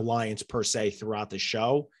more of an alliance per se throughout the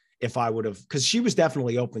show if I would have, because she was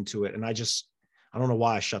definitely open to it. And I don't know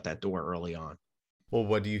why I shut that door early on. Well,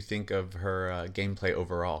 what do you think of her gameplay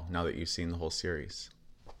overall now that you've seen the whole series?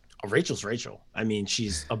 Oh, Rachel's Rachel. I mean,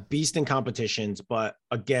 she's a beast in competitions, but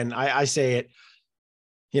again, I say it,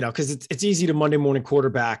 because it's easy to Monday morning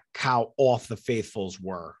quarterback how off the faithfuls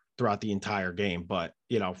were throughout the entire game. But,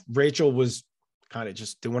 Rachel was kind of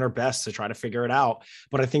just doing her best to try to figure it out.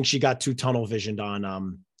 But I think she got too tunnel visioned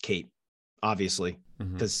on Kate, obviously,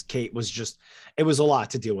 because Kate was it was a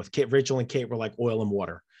lot to deal with. Rachel and Kate were like oil and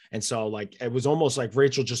water. And so like, it was almost like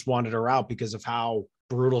Rachel just wanted her out because of how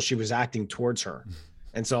brutal she was acting towards her.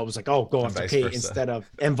 And so it was like, oh, go after Kate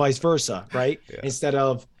and vice versa. Right. Yeah. Instead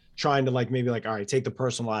of trying to maybe all right, take the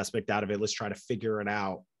personal aspect out of it. Let's try to figure it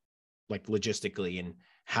out logistically, and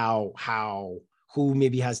who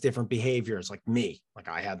maybe has different behaviors like me.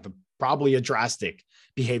 I had probably a drastic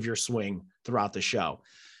behavior swing throughout the show.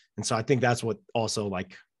 And so I think that's what also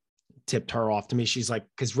tipped her off to me. She's like,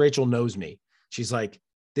 because Rachel knows me. She's like,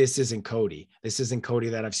 this isn't Cody. This isn't Cody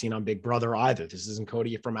that I've seen on Big Brother either. This isn't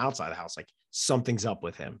Cody from outside the house. Something's up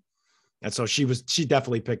with him. And so she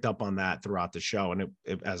definitely picked up on that throughout the show. And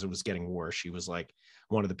as it was getting worse, she was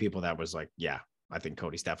one of the people that was yeah, I think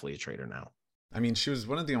Cody's definitely a traitor now. I mean, she was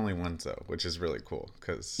one of the only ones, though, which is really cool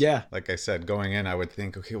because, like I said, going in, I would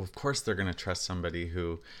think, okay, well, of course they're going to trust somebody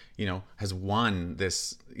who, has won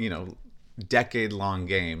this, decade-long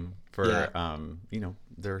game for,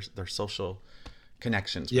 their social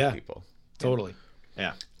connections with people. Totally.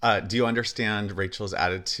 Yeah. Do you understand Rachel's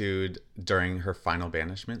attitude during her final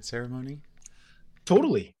banishment ceremony?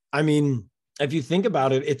 Totally. I mean, if you think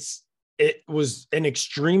about it, it was an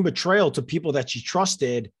extreme betrayal to people that she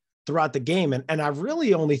trusted throughout the game. And I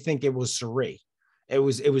really only think it was Cirie. It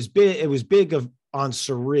was big on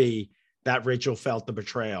Cirie that Rachel felt the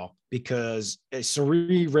betrayal, because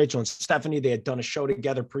Cirie, Rachel, and Stephanie, they had done a show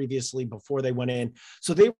together previously before they went in.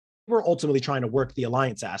 So they were ultimately trying to work the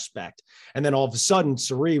alliance aspect. And then all of a sudden,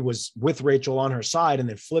 Cirie was with Rachel on her side and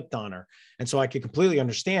then flipped on her. And so I could completely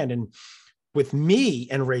understand. And with me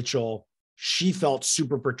and Rachel, she felt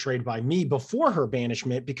super betrayed by me before her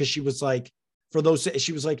banishment, because she was like,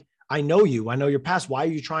 I know you, I know your past. Why are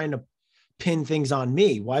you trying to pin things on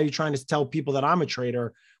me? Why are you trying to tell people that I'm a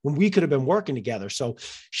traitor when we could have been working together? So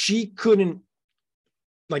she couldn't,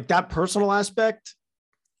 that personal aspect,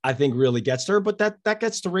 I think really gets to her, but that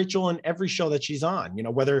gets to Rachel in every show that she's on,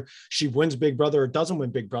 whether she wins Big Brother or doesn't win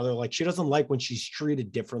Big Brother. She doesn't like when she's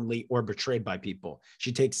treated differently or betrayed by people.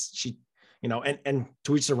 And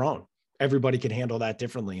to each their own. Everybody can handle that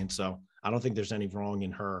differently. And so I don't think there's any wrong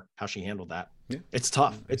in how she handled that. Yeah. It's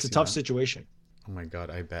tough. It's a tough situation. Oh my God,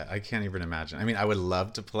 I bet. I can't even imagine. I mean, I would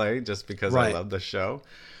love to play just because I love the show.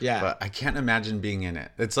 Yeah. But I can't imagine being in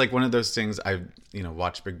it. It's one of those things. I've,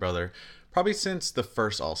 watched Big Brother probably since the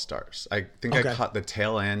first All Stars. I think I caught the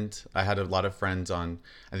tail end. I had a lot of friends on,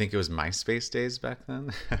 I think it was MySpace days back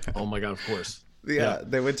then. Oh my God, of course. Yeah,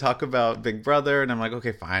 they would talk about Big Brother, and I'm like,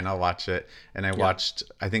 okay, fine, I'll watch it. And I watched,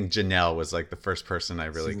 I think Janelle was the first person I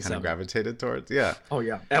really kind of gravitated towards. Yeah. Oh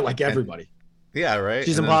yeah, everybody. Yeah, right.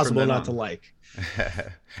 She's impossible not to like.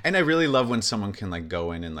 And I really love when someone can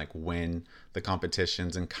go in and win the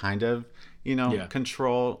competitions and kind of,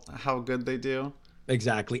 control how good they do.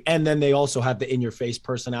 Exactly. And then they also have the in-your-face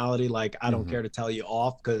personality. I don't care to tell you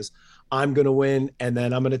off because I'm going to win, and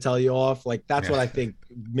then I'm going to tell you off. That's what I think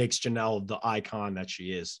makes Janelle the icon that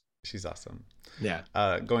she is. She's awesome. Yeah.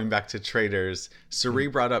 Going back to Traitors, Cirie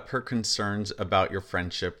brought up her concerns about your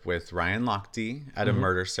friendship with Ryan Lochte at a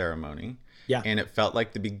murder ceremony. Yeah. And it felt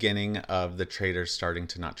like the beginning of the Traitors starting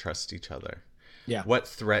to not trust each other. Yeah. What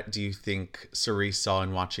threat do you think Cirie saw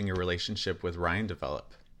in watching your relationship with Ryan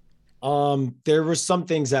develop? There were some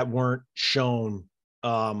things that weren't shown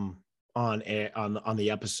on the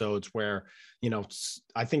episodes where,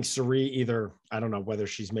 I think Cirie either, I don't know whether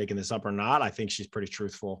she's making this up or not. I think she's pretty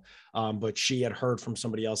truthful. But she had heard from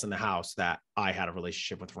somebody else in the house that I had a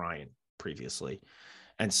relationship with Ryan previously.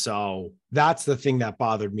 And so that's the thing that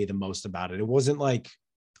bothered me the most about it. It wasn't like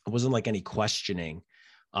any questioning.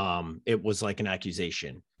 It was like an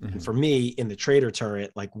accusation. And for me in the traitor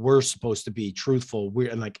turret, we're supposed to be truthful.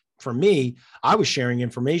 For me, I was sharing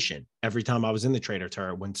information every time I was in the traitor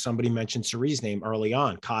turret. When somebody mentioned Cirie's name early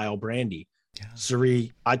on, Kyle, Brandy,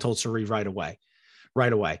 Cirie, I told Cirie right away.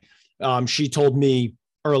 She told me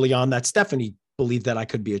early on that Stephanie believed that I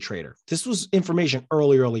could be a traitor. This was information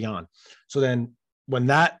early on. So then when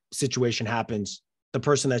that situation happens, the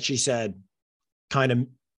person that she said kind of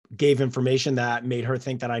gave information that made her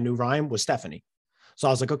think that I knew Ryan was Stephanie. And so then when that situation happens, the person that she said kind of gave information that made her think that I knew Ryan was Stephanie. And so then when that situation happens, the person that she said kind of gave information that made her think that I knew Ryan was Stephanie. So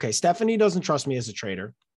I was like, okay, Stephanie doesn't trust me as a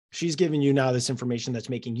traitor. She's giving you now this information that's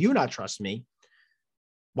making you not trust me.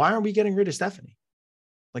 Why aren't we getting rid of Stephanie?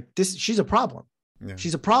 Like this, she's a problem. Yeah.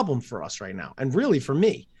 She's a problem for us right now. And really for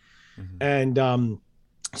me. And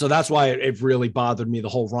so that's why it really bothered me, the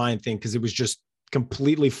whole Ryan thing, because it was just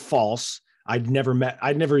completely false. I'd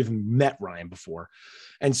never even met Ryan before.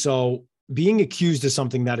 And so being accused of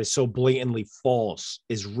something that is so blatantly false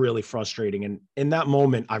is really frustrating. And in that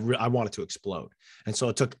moment, I wanted to explode. And so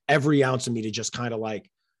it took every ounce of me to just kind of like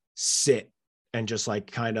sit and just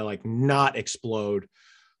like kind of like not explode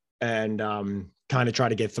and kind of try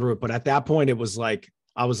to get through it. But at that point, it was like,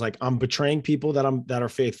 I was like, I'm betraying people that are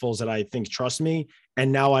faithfuls that I think trust me.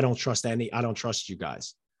 And now I don't trust you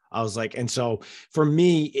guys. I was like, and so for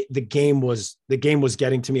me, the game was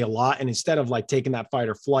getting to me a lot. And instead of like taking that fight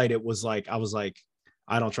or flight, it was like, I was like,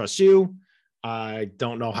 I don't trust you. I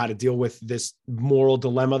don't know how to deal with this moral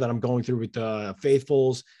dilemma that I'm going through with the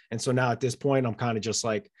faithfuls. And so now at this point, I'm kind of just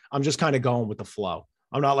like, I'm just kind of going with the flow.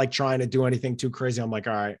 I'm not like trying to do anything too crazy. I'm like,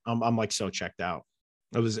 all right, I'm like so checked out.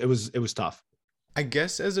 It was tough. I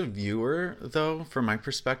guess as a viewer, though, from my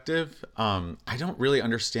perspective, I don't really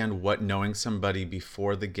understand what knowing somebody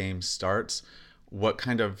before the game starts, what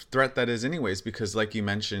kind of threat that is anyways, because like you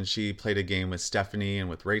mentioned, she played a game with Stephanie and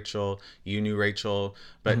with Rachel. You knew Rachel,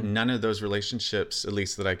 but none of those relationships, at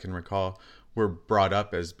least that I can recall, were brought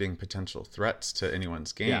up as being potential threats to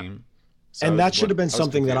anyone's game. Yeah. So and that should have been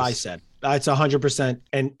something that I said. That's 100%.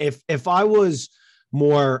 And if I was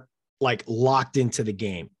more like locked into the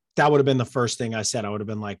game, that would have been the first thing I said. I would have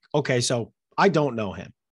been like, okay, so I don't know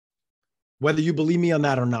him. Whether you believe me on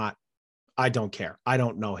that or not, I don't care. I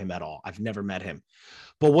don't know him at all. I've never met him.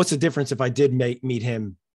 But what's the difference if I did meet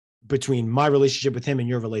him between my relationship with him and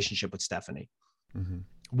your relationship with Stephanie? Mm-hmm.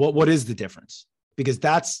 What is the difference? Because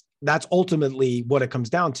that's ultimately what it comes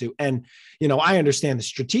down to. And, I understand the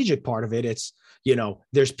strategic part of it. It's,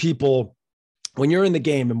 there's people when you're in the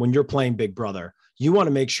game and when you're playing Big Brother, you want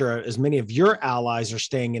to make sure as many of your allies are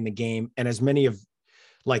staying in the game and as many of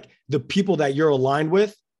like the people that you're aligned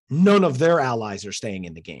with, none of their allies are staying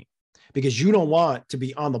in the game because you don't want to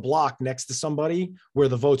be on the block next to somebody where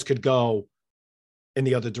the votes could go in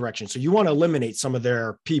the other direction. So you want to eliminate some of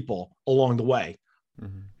their people along the way.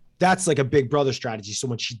 Mm-hmm. That's like a Big Brother strategy. So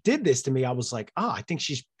when she did this to me, I was like, I think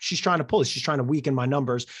she's trying to pull it. She's trying to weaken my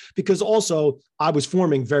numbers because also I was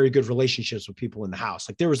forming very good relationships with people in the house.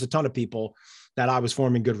 Like there was a ton of people that I was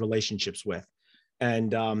forming good relationships with.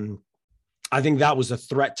 And I think that was a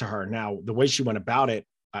threat to her. Now, the way she went about it,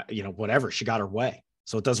 whatever, she got her way.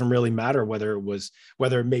 So it doesn't really matter whether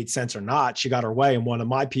it made sense or not. She got her way. And one of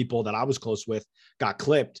my people that I was close with got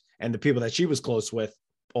clipped. And the people that she was close with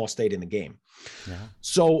all stayed in the game. Yeah.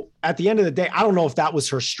 So at the end of the day, I don't know if that was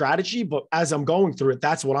her strategy, but as I'm going through it,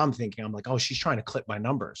 that's what I'm thinking. I'm like, oh, she's trying to clip my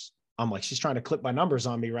numbers. I'm like, she's trying to clip my numbers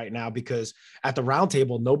on me right now because at the round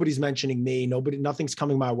table, nobody's mentioning me. Nothing's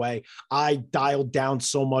coming my way. I dialed down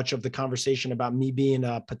so much of the conversation about me being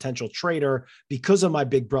a potential traitor because of my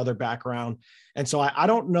Big Brother background. And so I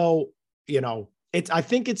don't know, I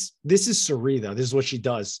think this is Suri though. This is what she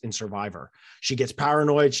does in Survivor. She gets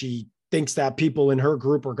paranoid. She thinks that people in her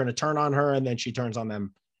group are going to turn on her and then she turns on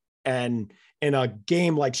them. And in a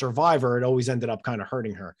game like Survivor, it always ended up kind of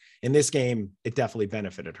hurting her. In this game, it definitely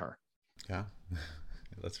benefited her. Yeah,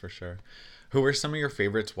 that's for sure. Who were some of your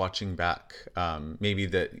favorites watching back? Maybe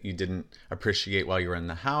that you didn't appreciate while you were in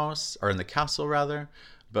the house or in the castle rather,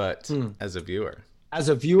 but as a viewer? As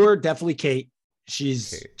a viewer, definitely Kate.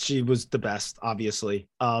 She was the best, obviously.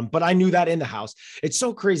 But I knew that in the house. It's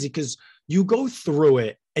so crazy because you go through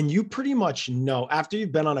it and you pretty much know after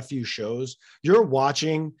you've been on a few shows, you're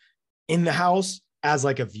watching in the house as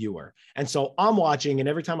like a viewer. And so I'm watching and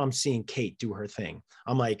every time I'm seeing Kate do her thing,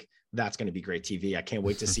 I'm like, that's going to be great TV. I can't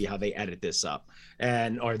wait to see how they edit this up.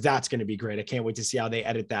 Or that's going to be great. I can't wait to see how they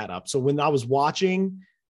edit that up. So when I was watching,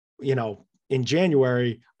 in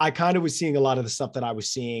January, I kind of was seeing a lot of the stuff that I was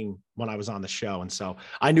seeing when I was on the show. And so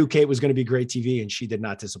I knew Kate was going to be great TV and she did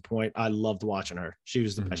not disappoint. I loved watching her. She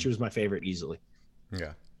was the best. She was my favorite easily.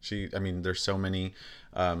 Yeah. There's so many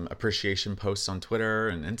appreciation posts on Twitter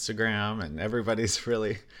and Instagram and everybody's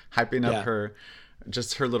really hyping up her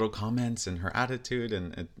little comments and her attitude.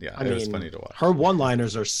 And it was funny to watch. Her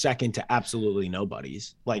one-liners are second to absolutely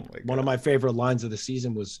nobody's. Like one of my favorite lines of the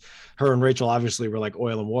season was her and Rachel obviously were like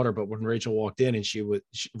oil and water. But when Rachel walked in and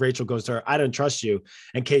Rachel goes to her, I don't trust you.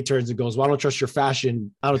 And Kate turns and goes, well, I don't trust your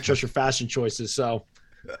fashion. I don't trust your fashion choices. So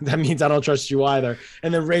that means I don't trust you either.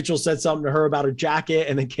 And then Rachel said something to her about her jacket.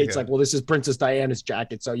 And then Kate's like, well, this is Princess Diana's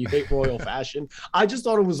jacket. So you hate royal fashion. I just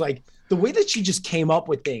thought it was like the way that she just came up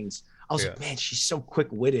with things. I was like, man, she's so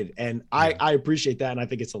quick-witted. And I appreciate that. And I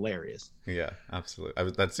think it's hilarious. Yeah,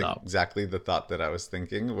 absolutely. That's exactly the thought that I was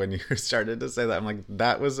thinking when you started to say that. I'm like,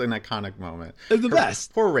 that was an iconic moment. It's the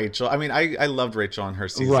best. Poor Rachel. I mean, I loved Rachel on her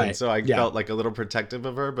season, so I felt like a little protective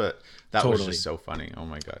of her, but that was just so funny. Oh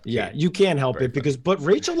my God. Yeah, you can't help it but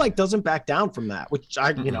Rachel like doesn't back down from that, which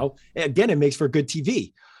again, it makes for good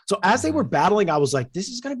TV. So as they were battling, I was like, this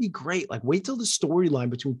is going to be great. Like, wait till the storyline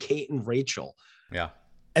between Kate and Rachel. Yeah.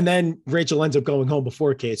 And then Rachel ends up going home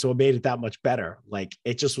before Kate. So it made it that much better. Like,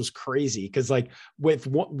 it just was crazy. Cause like with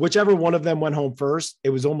whichever one of them went home first, it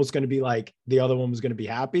was almost going to be like the other one was going to be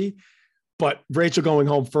happy, but Rachel going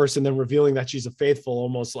home first and then revealing that she's a faithful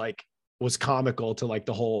almost like was comical to like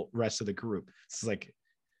the whole rest of the group. It's like,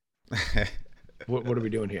 what are we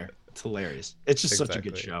doing here? It's hilarious. It's just such a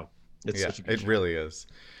good show. It really is.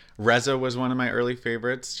 Reza was one of my early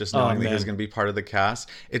favorites, just knowing that he was going to be part of the cast.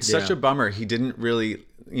 It's such a bummer. He didn't really,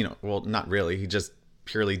 well, not really. He just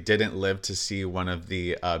purely didn't live to see one of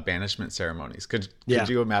the banishment ceremonies. Could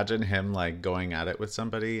you imagine him like going at it with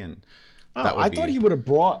somebody? And I thought he would have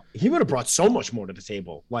brought so much more to the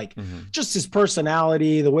table. Like just his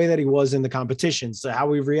personality, the way that he was in the competitions,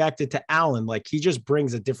 how he reacted to Alan. Like he just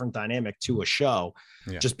brings a different dynamic to a show,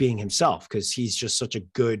 just being himself, because he's just such a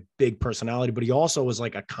good, big personality, but he also was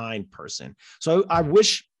like a kind person. So I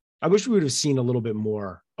wish we would have seen a little bit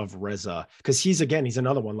more of Reza, because he's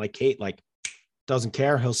another one like Kate, like doesn't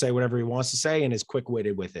care. He'll say whatever he wants to say and is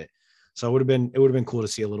quick-witted with it. So it would have been cool to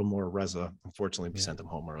see a little more Reza. Unfortunately, we sent him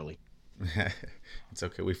home early. It's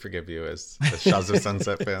okay. We forgive you as Shahs of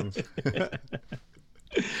Sunset fans.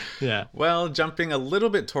 Yeah. Well, jumping a little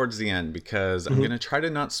bit towards the end, because I'm going to try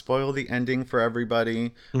to not spoil the ending for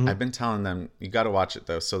everybody. I've been telling them, you got to watch it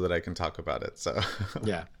though, so that I can talk about it. So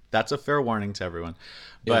yeah, that's a fair warning to everyone.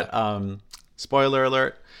 But spoiler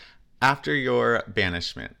alert, after your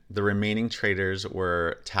banishment, the remaining traitors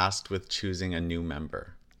were tasked with choosing a new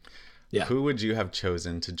member. Yeah. Who would you have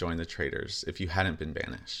chosen to join the traitors if you hadn't been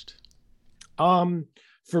banished?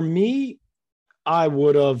 For me,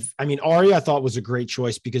 Ari I thought was a great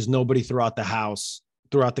choice because nobody throughout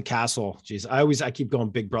the castle. Geez, I keep going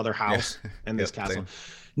Big Brother house and this castle. Same.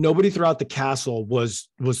 Nobody throughout the castle was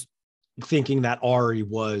thinking that Ari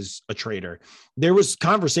was a traitor. There was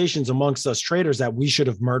conversations amongst us traitors that we should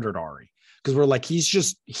have murdered Ari, because we're like,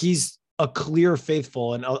 he's a clear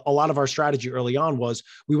faithful. And a lot of our strategy early on was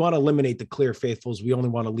we want to eliminate the clear faithfuls. We only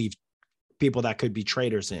want to leave people that could be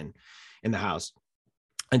traitors in the house.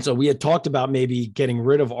 And so we had talked about maybe getting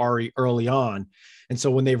rid of Ari early on. And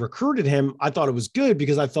so when they recruited him, I thought it was good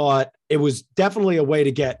because I thought it was definitely a way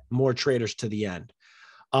to get more traitors to the end.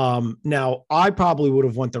 Now I probably would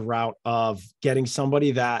have went the route of getting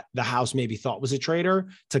somebody that the house maybe thought was a traitor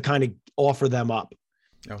to kind of offer them up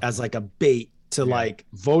as like a bait to like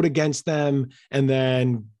vote against them and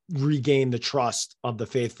then regain the trust of the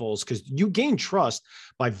faithfuls. Cause you gain trust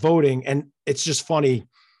by voting. And it's just funny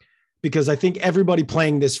because I think everybody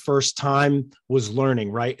playing this first time was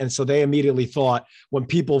learning, right? And so they immediately thought when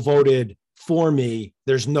people voted for me,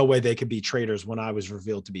 there's no way they could be traitors when I was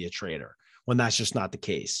revealed to be a traitor, when that's just not the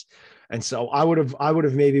case. And so I would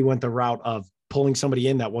have maybe went the route of pulling somebody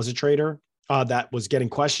in that was a traitor, that was getting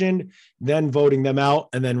questioned, then voting them out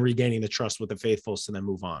and then regaining the trust with the faithfuls to then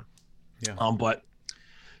move on. Yeah. But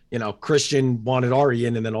Christian wanted Ari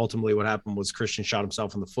in, and then ultimately what happened was Christian shot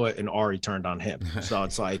himself in the foot and Ari turned on him. So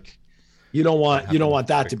it's like, you don't want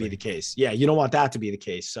that to be the case. Yeah. You don't want that to be the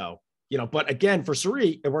case. So, but again, for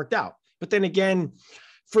Cirie, it worked out. But then again,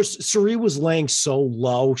 Cirie was laying so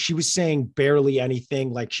low. She was saying barely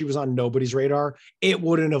anything. Like she was on nobody's radar. It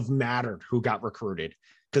wouldn't have mattered who got recruited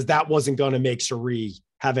because that wasn't going to make Cirie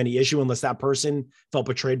have any issue unless that person felt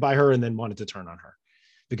betrayed by her and then wanted to turn on her,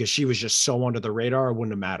 because she was just so under the radar. It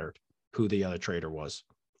wouldn't have mattered who the other traitor was,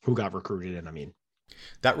 who got recruited in. I mean,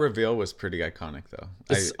 that reveal was pretty iconic though.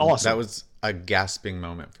 It's awesome. That was a gasping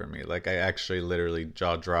moment for me. Like I actually literally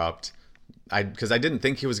jaw dropped. Because I didn't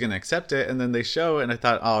think he was going to accept it. And then they show it and I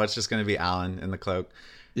thought, oh, it's just going to be Alan in the cloak.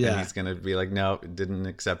 Yeah. And he's going to be like, no, didn't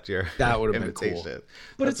accept your that would have been cool. But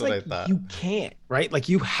that's it's like, you can't, right? Like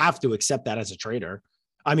you have to accept that as a traitor.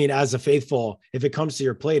 I mean, as a faithful, if it comes to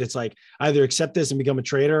your plate, it's like either accept this and become a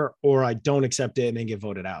traitor, or I don't accept it and then get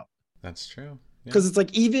voted out. That's true. Because it's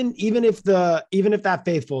like, even if that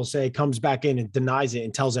faithful say comes back in and denies it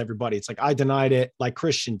and tells everybody, it's like, I denied it like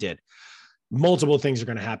Christian did. Multiple things are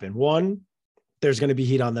going to happen. One, there's going to be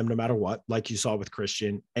heat on them no matter what, like you saw with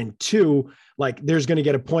Christian. And two, like there's going to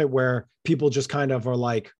get a point where people just kind of are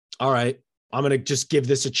like, all right, I'm going to just give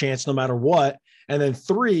this a chance no matter what. And then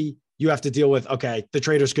three, you have to deal with, okay, the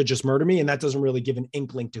traitors could just murder me. And that doesn't really give an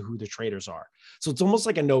inkling to who the traitors are. So it's almost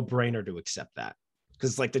like a no brainer to accept that.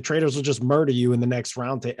 Cause like the traitors will just murder you in the next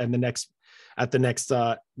round and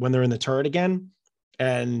when they're in the turret again,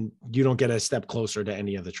 and you don't get a step closer to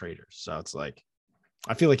any of the traitors. So it's like,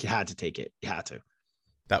 I feel like you had to take it. You had to.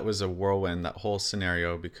 That was a whirlwind, that whole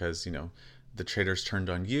scenario, because, the traitors turned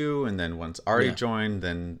on you, and then once Ari joined,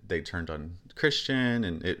 then they turned on Christian,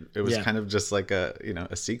 and it was kind of just like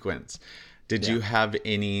a sequence. Did you have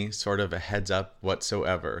any sort of a heads up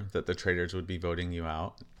whatsoever that the traitors would be voting you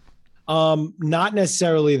out? Not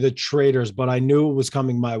necessarily the traitors, but I knew it was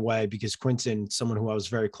coming my way because Quinton, someone who I was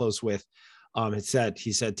very close with,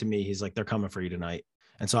 he said to me, he's like, they're coming for you tonight.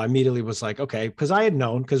 And so I immediately was like, okay, because I had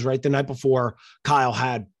known, because the night before, Kyle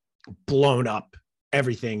had blown up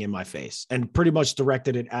everything in my face and pretty much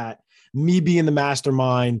directed it at me being the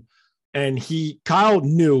mastermind. And Kyle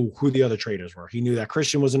knew who the other traitors were. He knew that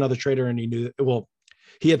Christian was another traitor, and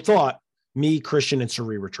he had thought me, Christian, and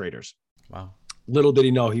Cirie were traitors. Wow. Little did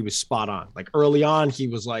he know he was spot on. Like early on, he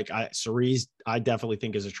was like, Cirie's, I definitely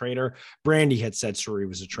think is a traitor. Brandy had said Cirie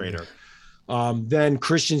was a traitor. Then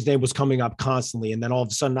Christian's name was coming up constantly. And then all of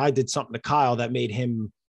a sudden I did something to Kyle that made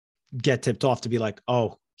him get tipped off to be like,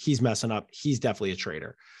 oh, he's messing up. He's definitely a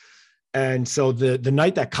traitor. And so the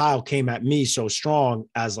night that Kyle came at me so strong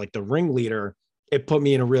as like the ringleader, it put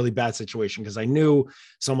me in a really bad situation because I knew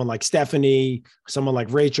someone like Stephanie, someone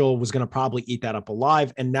like Rachel was going to probably eat that up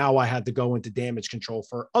alive. And now I had to go into damage control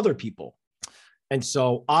for other people. And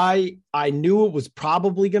so I knew it was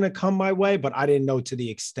probably going to come my way, but I didn't know to the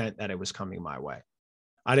extent that it was coming my way.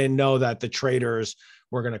 I didn't know that the traitors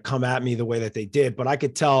were going to come at me the way that they did, but I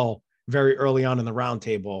could tell very early on in the round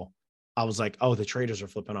table, I was like, oh, the traitors are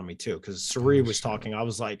flipping on me too. Because Cirie was talking. I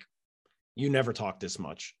was like, you never talk this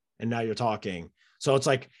much. And now you're talking. So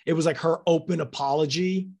it was like her open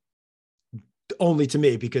apology only to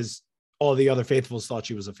me because all the other faithfuls thought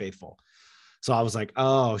she was a faithful. So I was like,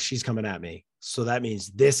 oh, she's coming at me. So that means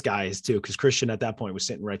this guy is too. Because Christian at that point was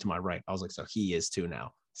sitting right to my right. I was like, so he is too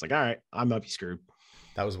now. It's like, all right, I might be screwed.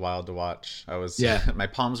 That was wild to watch. My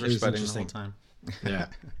palms were sweating the whole time. Yeah,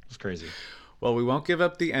 it was crazy. Well, we won't give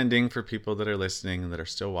up the ending for people that are listening and that are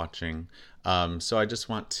still watching. So I just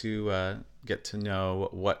want to get to know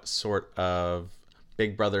what sort of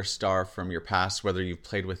Big Brother star from your past, whether you've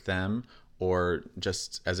played with them or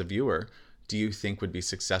just as a viewer, do you think would be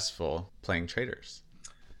successful playing traitors?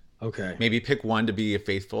 Okay. Maybe pick one to be a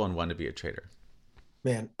faithful and one to be a traitor.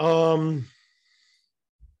 Man,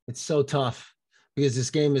 it's so tough because this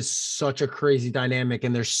game is such a crazy dynamic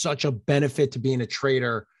and there's such a benefit to being a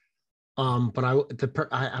traitor. But I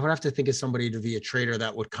would have to think of somebody to be a traitor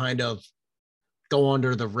that would kind of go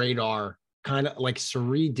under the radar, kind of like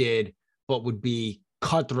Cirie did, but would be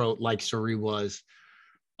cutthroat like Cirie was.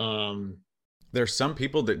 There's some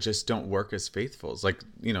people that just don't work as faithfuls. Like,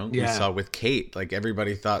 we saw with Kate, like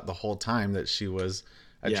everybody thought the whole time that she was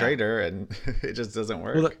a traitor and it just doesn't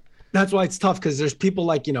work. Well, that's why it's tough because there's people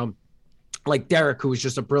like, like Derek, who was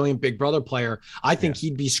just a brilliant Big Brother player. I think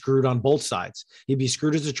he'd be screwed on both sides. He'd be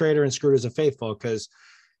screwed as a traitor and screwed as a faithful because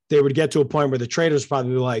they would get to a point where the traitors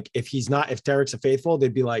probably be like, if Derek's a faithful,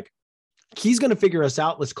 they'd be like, he's going to figure us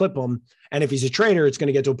out. Let's clip him. And if he's a traitor, it's going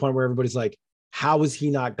to get to a point where everybody's like, how is he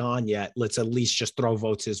not gone yet? Let's at least just throw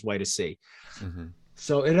votes his way to see. Mm-hmm.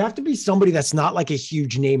 So it'd have to be somebody that's not like a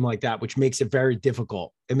huge name like that, which makes it very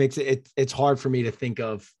difficult. It makes it's hard for me to think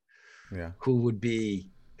of who would be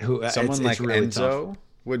someone like really Enzo tough.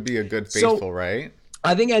 Would be a good faithful, right?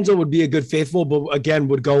 I think Enzo would be a good faithful, but again,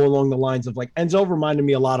 would go along the lines of like Enzo reminded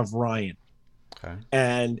me a lot of Ryan. Okay.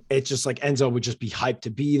 And it's just like Enzo would just be hyped to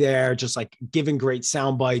be there, just like giving great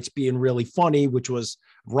sound bites, being really funny, which was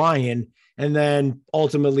Ryan. And then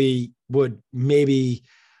ultimately would maybe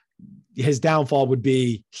his downfall would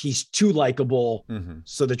be he's too likable. Mm-hmm.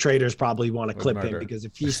 So the traitors probably want to clip him because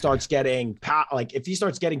if he starts getting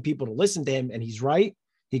people to listen to him and he's right,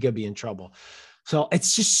 he could be in trouble. So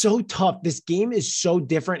it's just so tough. This game is so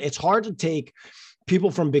different. It's hard to take people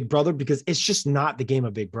from Big Brother because it's just not the game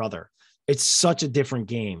of Big Brother. It's such a different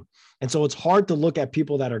game. And so it's hard to look at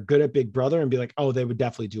people that are good at Big Brother and be like, oh, they would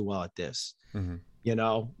definitely do well at this. Mm-hmm.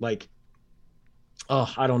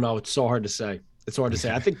 I don't know. It's so hard to say.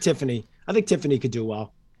 I think Tiffany could do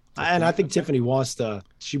well. And I think Tiffany wants to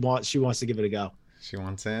give it a go. She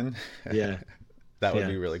wants in. Yeah. That would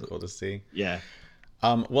be really cool to see. Yeah.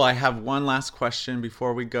 Well, I have one last question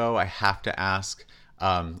before we go. I have to ask.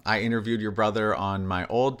 I interviewed your brother on my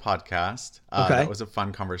old podcast. That was a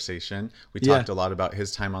fun conversation. We talked a lot about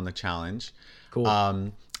his time on the challenge.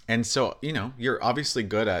 Cool. And so, you're obviously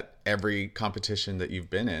good at every competition that you've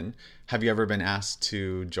been in. Have you ever been asked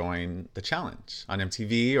to join the challenge on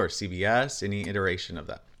MTV or CBS, any iteration of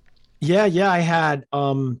that? Yeah, I had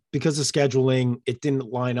because of scheduling, it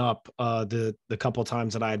didn't line up the couple of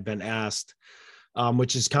times that I had been asked,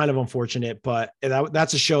 which is kind of unfortunate, but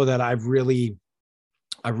that's a show that I really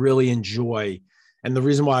enjoy. And the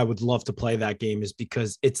reason why I would love to play that game is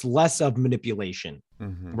because it's less of manipulation,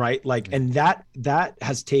 right? Like, and that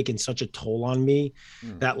has taken such a toll on me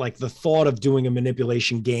that like the thought of doing a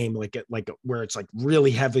manipulation game, like where it's like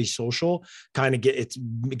really heavy social, kind of it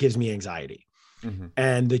gives me anxiety.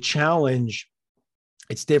 And the challenge,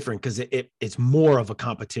 it's different because it's more of a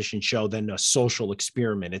competition show than a social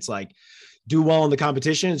experiment. It's like, do well in the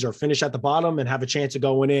competitions or finish at the bottom and have a chance of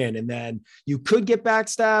going in. And then you could get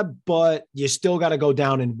backstabbed, but you still got to go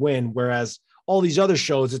down and win. Whereas all these other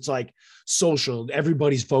shows, it's like social,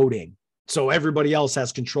 everybody's voting. So everybody else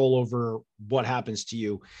has control over what happens to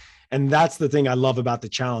you. And that's the thing I love about the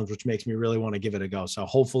challenge, which makes me really want to give it a go. So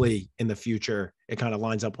hopefully in the future, it kind of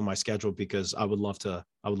lines up with my schedule because I would love to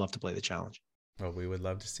play the challenge. Well, we would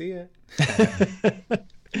love to see it.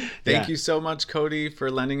 Thank you so much, Cody, for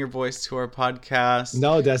lending your voice to our podcast.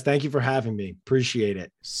 No, Des, thank you for having me. Appreciate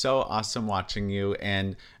it. So awesome watching you.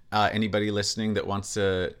 And anybody listening that wants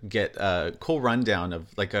to get a cool rundown of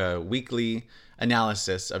like a weekly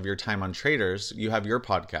analysis of your time on Traitors, you have your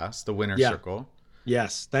podcast, The Winner Circle.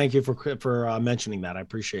 Yes. Thank you for mentioning that. I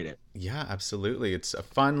appreciate it. Yeah, absolutely. It's a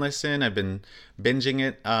fun listen. I've been binging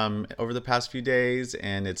it over the past few days,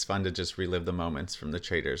 and it's fun to just relive the moments from the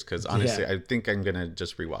Traitors. Because honestly, I think I'm going to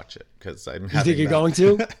just rewatch it because I'm having. You think you're going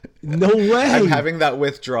to? No way. I'm having that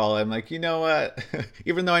withdrawal. I'm like, you know what?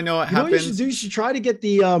 Even though I know what happens. What you should do? You should try to get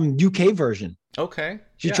the UK version. Okay. You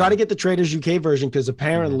should try to get the Traitors UK version because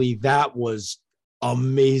apparently that was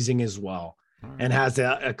amazing as well. And has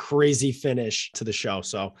a crazy finish to the show.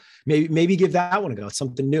 So maybe give that one a go. It's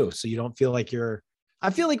something new. So you don't feel like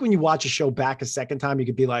I feel like when you watch a show back a second time, you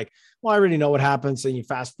could be like, well, I already know what happens. And you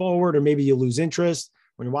fast forward, or maybe you lose interest.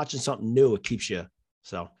 When you're watching something new, it keeps you.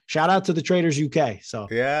 So shout out to the Traitors UK. So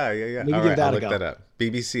yeah. Maybe give that I'll a look go. that up.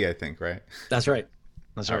 BBC, I think, right? That's right.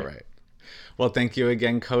 All right. Well, thank you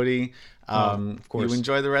again, Cody. Of course. You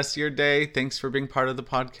enjoy the rest of your day. Thanks for being part of the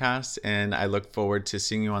podcast. And I look forward to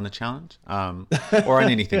seeing you on the challenge or on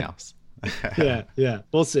anything else. Yeah.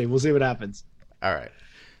 We'll see. We'll see what happens. All right.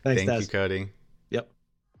 Thanks, Thank you, Cody. Yep.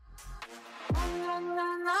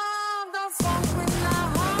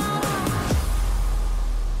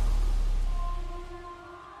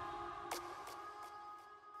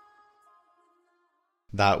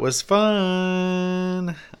 That was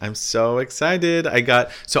fun. I'm so excited.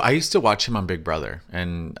 I used to watch him on Big Brother,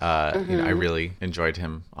 and I really enjoyed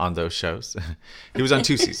him on those shows. He was on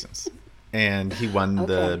 2 seasons, and he won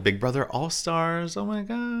the Big Brother All-Stars. Oh my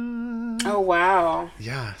God. Oh, wow.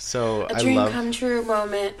 Yeah. So a dream come true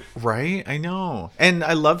moment. Right. I know. And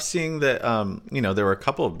I love seeing that, there were a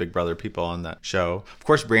couple of Big Brother people on that show. Of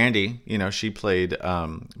course, Brandy, she played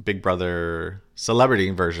Big Brother celebrity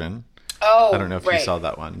version. Oh, I don't know if you saw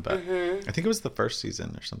that one, but I think it was the first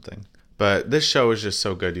season or something. But this show is just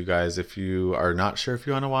so good, you guys. If you are not sure if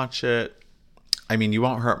you want to watch it, I mean, you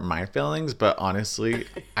won't hurt my feelings, but honestly,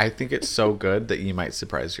 I think it's so good that you might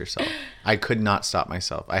surprise yourself. I could not stop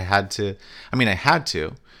myself. I had to,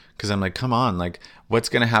 because I'm like, come on, like, what's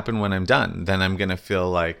going to happen when I'm done? Then I'm going to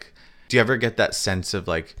feel like, do you ever get that sense of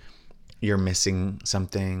like, you're missing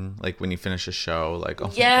something? Like when you finish a show, like,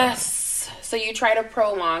 oh yes. My God. So you try to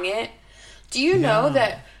prolong it. Do you know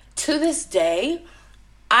that to this day,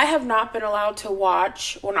 I have not been allowed to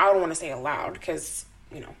watch, well, I don't want to say allowed because,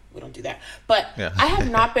 we don't do that. But I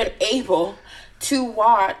have not been able to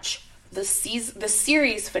watch the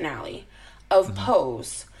series finale of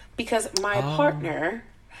Pose because my partner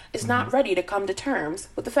is not ready to come to terms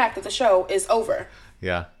with the fact that the show is over.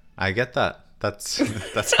 Yeah, I get that. That's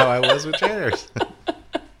how I was with Traitors.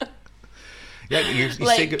 Yeah, you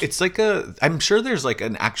say it's like I'm sure there's like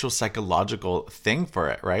an actual psychological thing for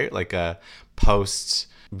it, right? Like a post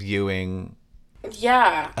viewing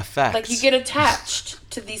effect. Like you get attached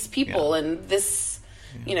to these people and this,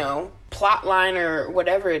 plot line or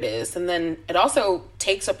whatever it is. And then it also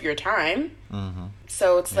takes up your time. Mm-hmm.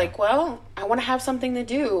 So it's like, well, I want to have something to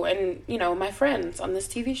do. And, my friends on this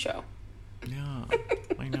TV show. Yeah,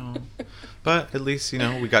 I know. But at least,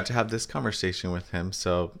 we got to have this conversation with him.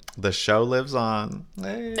 So the show lives on.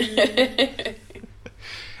 Hey.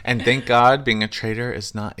 And thank God being a traitor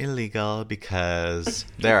is not illegal because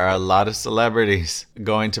there are a lot of celebrities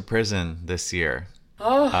going to prison this year.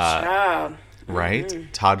 Oh, child.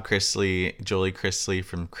 Right? Todd Chrisley, Julie Chrisley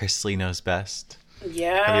from Chrisley Knows Best.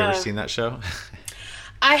 Yeah. Have you ever seen that show?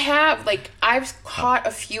 I have. Like, I've caught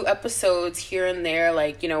a few episodes here and there,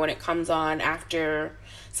 like, you know, when it comes on after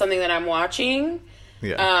something that I'm watching.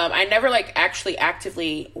 Yeah. I never, like, actually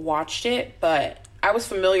actively watched it, but I was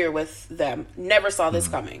familiar with them. Never saw this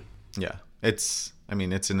coming. Yeah. It's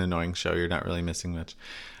an annoying show. You're not really missing much.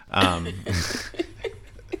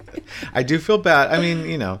 I do feel bad. I mean,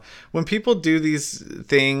 you know, when people do these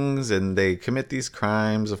things and they commit these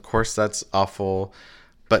crimes, of course that's awful.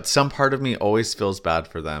 But some part of me always feels bad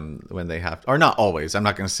for them when they have, or not always. I'm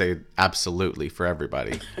not going to say absolutely for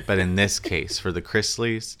everybody. But in this case, for the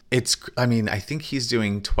Chrisleys, I think he's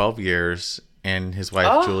doing 12 years and his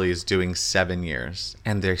wife, Julie, is doing 7 years.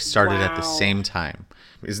 And they started at the same time.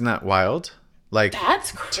 Isn't that wild? Like,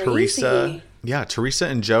 that's crazy. Teresa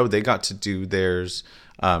and Joe, they got to do theirs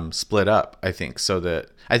split up, I think.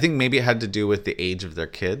 I think maybe it had to do with the age of their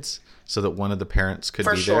kids, so that one of the parents could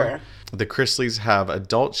be there. The Chrisleys have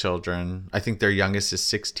adult children. I think their youngest is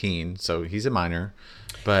 16, so he's a minor.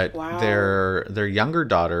 But their younger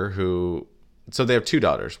daughter, so they have two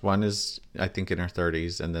daughters. One is, I think, in her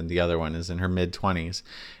 30s, and then the other one is in her mid-20s.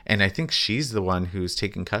 And I think she's the one who's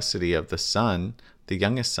taking custody of the son, the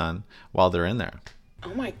youngest son, while they're in there.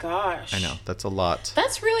 Oh my gosh. I know, that's a lot.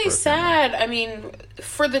 That's really sad. I mean,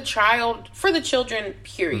 for the children,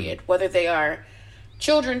 period, whether they are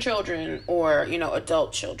children, or, you know,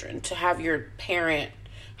 adult children, to have your parent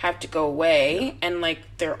have to go away and, like,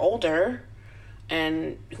 they're older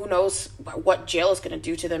and who knows what jail is going to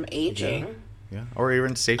do to them aging. Yeah. Or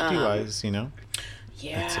even safety-wise, you know?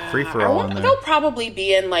 Yeah. It's a free-for-all in there. They'll probably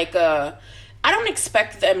be in, like, I don't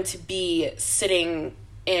expect them to be sitting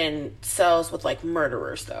in cells with, like,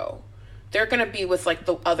 murderers, though. They're going to be with, like,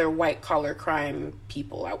 the other white-collar crime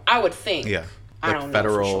people, I would think. Yeah. I don't know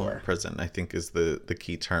federal prison, I think, is the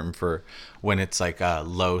key term for when it's, like,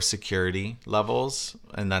 low security levels.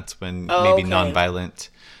 And that's when maybe nonviolent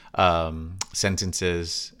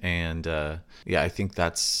sentences. And, I think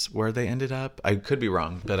that's where they ended up. I could be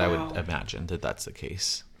wrong, but I would imagine that that's the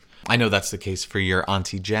case. I know that's the case for your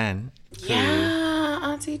Auntie Jen. Yeah,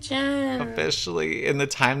 Auntie Jen. Officially, in the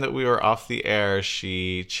time that we were off the air,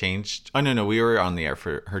 she changed. Oh, no, we were on the air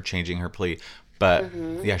for her changing her plea. But,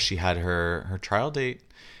 she had her trial date.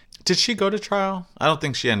 Did she go to trial? I don't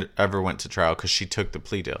think she ever went to trial because she took the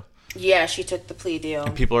plea deal. Yeah, she took the plea deal.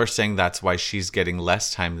 And people are saying that's why she's getting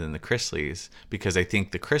less time than the Chrisleys, because I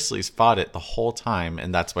think the Chrisleys fought it the whole time,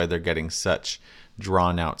 and that's why they're getting such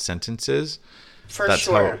drawn-out sentences. That's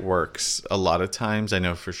how it works a lot of times. I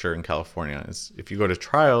know for sure in California, is if you go to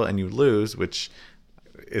trial and you lose, which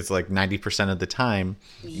is like 90% of the time,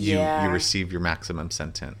 you receive your maximum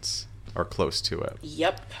sentence. Or close to it.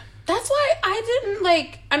 Yep. That's why I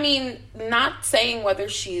didn't not saying whether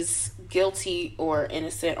she's guilty or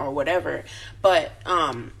innocent or whatever, but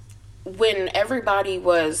when everybody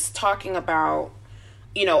was talking about,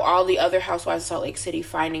 you know, all the other housewives of Salt Lake City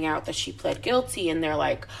finding out that she pled guilty, and they're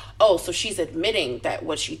like, oh, so she's admitting that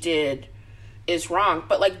what she did is wrong.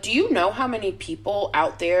 But, like, do you know how many people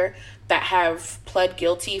out there that have pled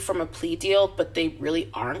guilty from a plea deal, but they really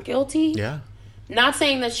aren't guilty? Yeah. Not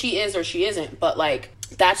saying that she is or she isn't, but, like,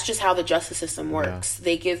 that's just how the justice system works. Yeah.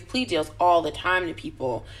 They give plea deals all the time to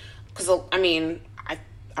people. Because, I mean,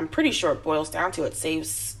 I'm pretty sure it boils down to it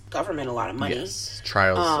saves government a lot of money. Yes,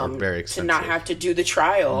 trials are very expensive. To not have to do the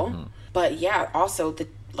trial. Mm-hmm. But, yeah, also,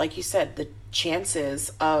 like you said, the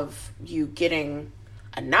chances of you getting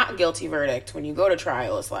a not guilty verdict when you go to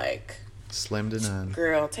trial is, like... slim to none.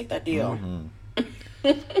 Girl, take that deal. Mm-hmm.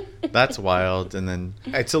 That's wild. And then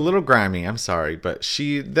it's a little grimy, I'm sorry, but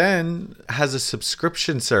she then has a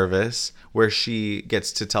subscription service where she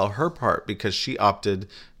gets to tell her part because she opted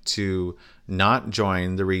to not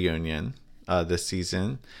join the reunion this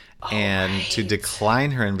season and to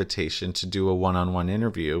decline her invitation to do a one-on-one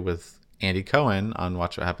interview with Andy Cohen on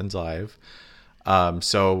Watch What Happens Live.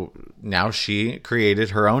 So now she created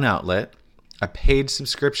her own outlet, a paid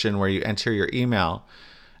subscription where you enter your email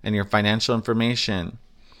and your financial information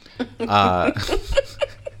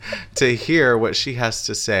to hear what she has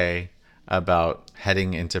to say about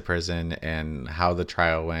heading into prison and how the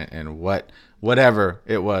trial went and whatever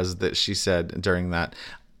it was that she said during that.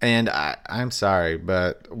 And I'm sorry,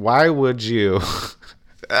 but why would you,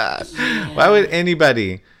 why would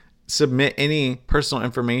anybody submit any personal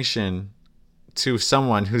information to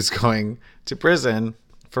someone who's going to prison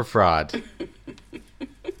for fraud?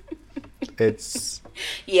 It's...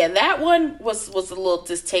 yeah, that one was a little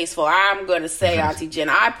distasteful. I'm going to say, Auntie Jen,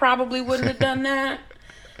 I probably wouldn't have done that.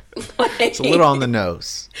 It's a little on the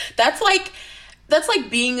nose. That's like That's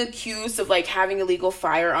like being accused of like having illegal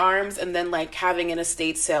firearms and then like having an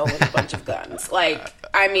estate sale with a bunch of guns. Like,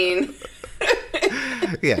 I mean.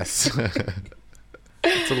 Yes.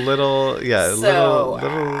 It's a little, a little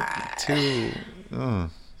too.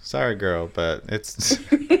 Sorry, girl, but it's.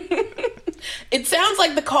 It sounds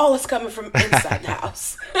like the call is coming from inside the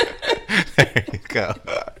house. There you go.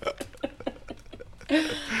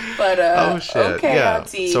 But oh shit! okay, yeah.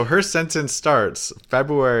 Auntie. So her sentence starts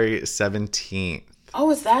February 17th. Oh,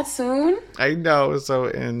 is that soon? I know. So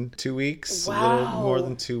in 2 weeks, Wow. a little more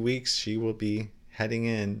than 2 weeks, she will be heading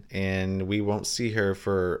in, and we won't see her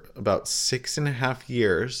for about 6.5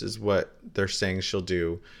 years, is what they're saying she'll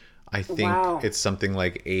do. I think it's something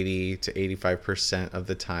like 80 to 85% of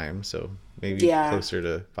the time. So maybe closer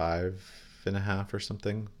to 5.5 or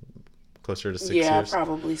something, closer to 6 years. Yeah,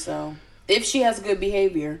 probably so. If she has good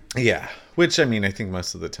behavior. Yeah, which I mean, I think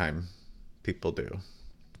most of the time people do.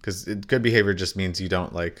 Because good behavior just means you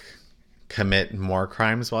don't like commit more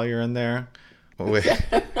crimes while you're in there,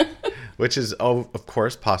 which is, of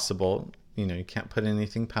course, possible. You know, you can't put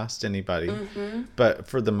anything past anybody. Mm-hmm. But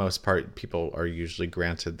for the most part, people are usually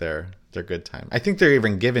granted their good time. I think they're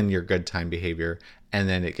even given your good time behavior, and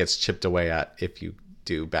then it gets chipped away at if you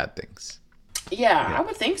do bad things. Yeah. I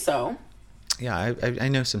would think so. Yeah, I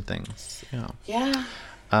know some things. Yeah.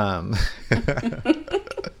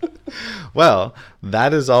 Well,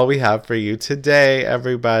 that is all we have for you today,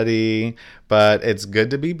 everybody. But it's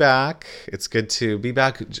good to be back. It's good to be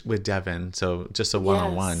back with Devin. So just a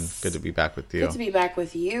one-on-one. Yes. Good to be back with you. Good to be back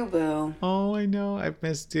with you, boo. Oh, I know. I've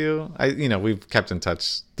missed you. We've kept in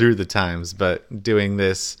touch through the times, but doing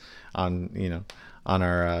this on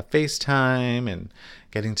our FaceTime and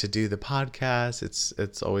getting to do the podcast,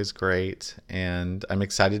 it's always great, and I'm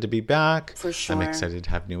excited to be back. For sure. I'm excited to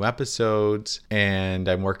have new episodes, and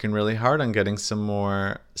I'm working really hard on getting some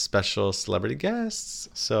more special celebrity guests.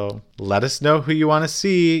 So let us know who you want to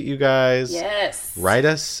see, you guys. Yes. Write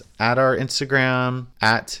us at our Instagram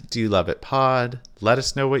at Do You Love It Pod. Let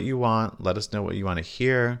us know what you want. Let us know what you want to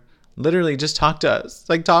hear. Literally, just talk to us.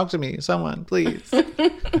 Like, talk to me, someone, please.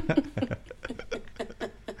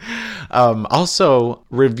 Also,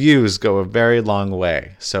 reviews go a very long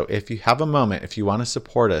way. So if you have a moment, if you want to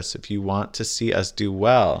support us, if you want to see us do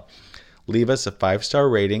well, leave us a 5-star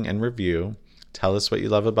rating and review. Tell us what you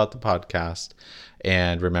love about the podcast.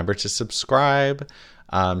 And remember to subscribe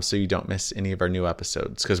so you don't miss any of our new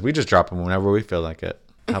episodes. Because we just drop them whenever we feel like it.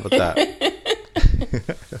 How about that?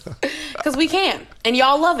 Because we can. And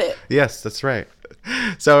y'all love it. Yes, that's right.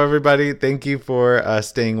 So everybody, thank you for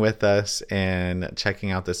staying with us and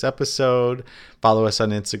checking out this episode. Follow us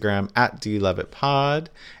on Instagram at Do You Love It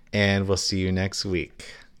Pod, and we'll see you next week.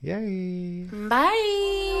 Yay. Bye.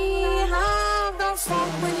 Do you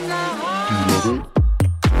love it?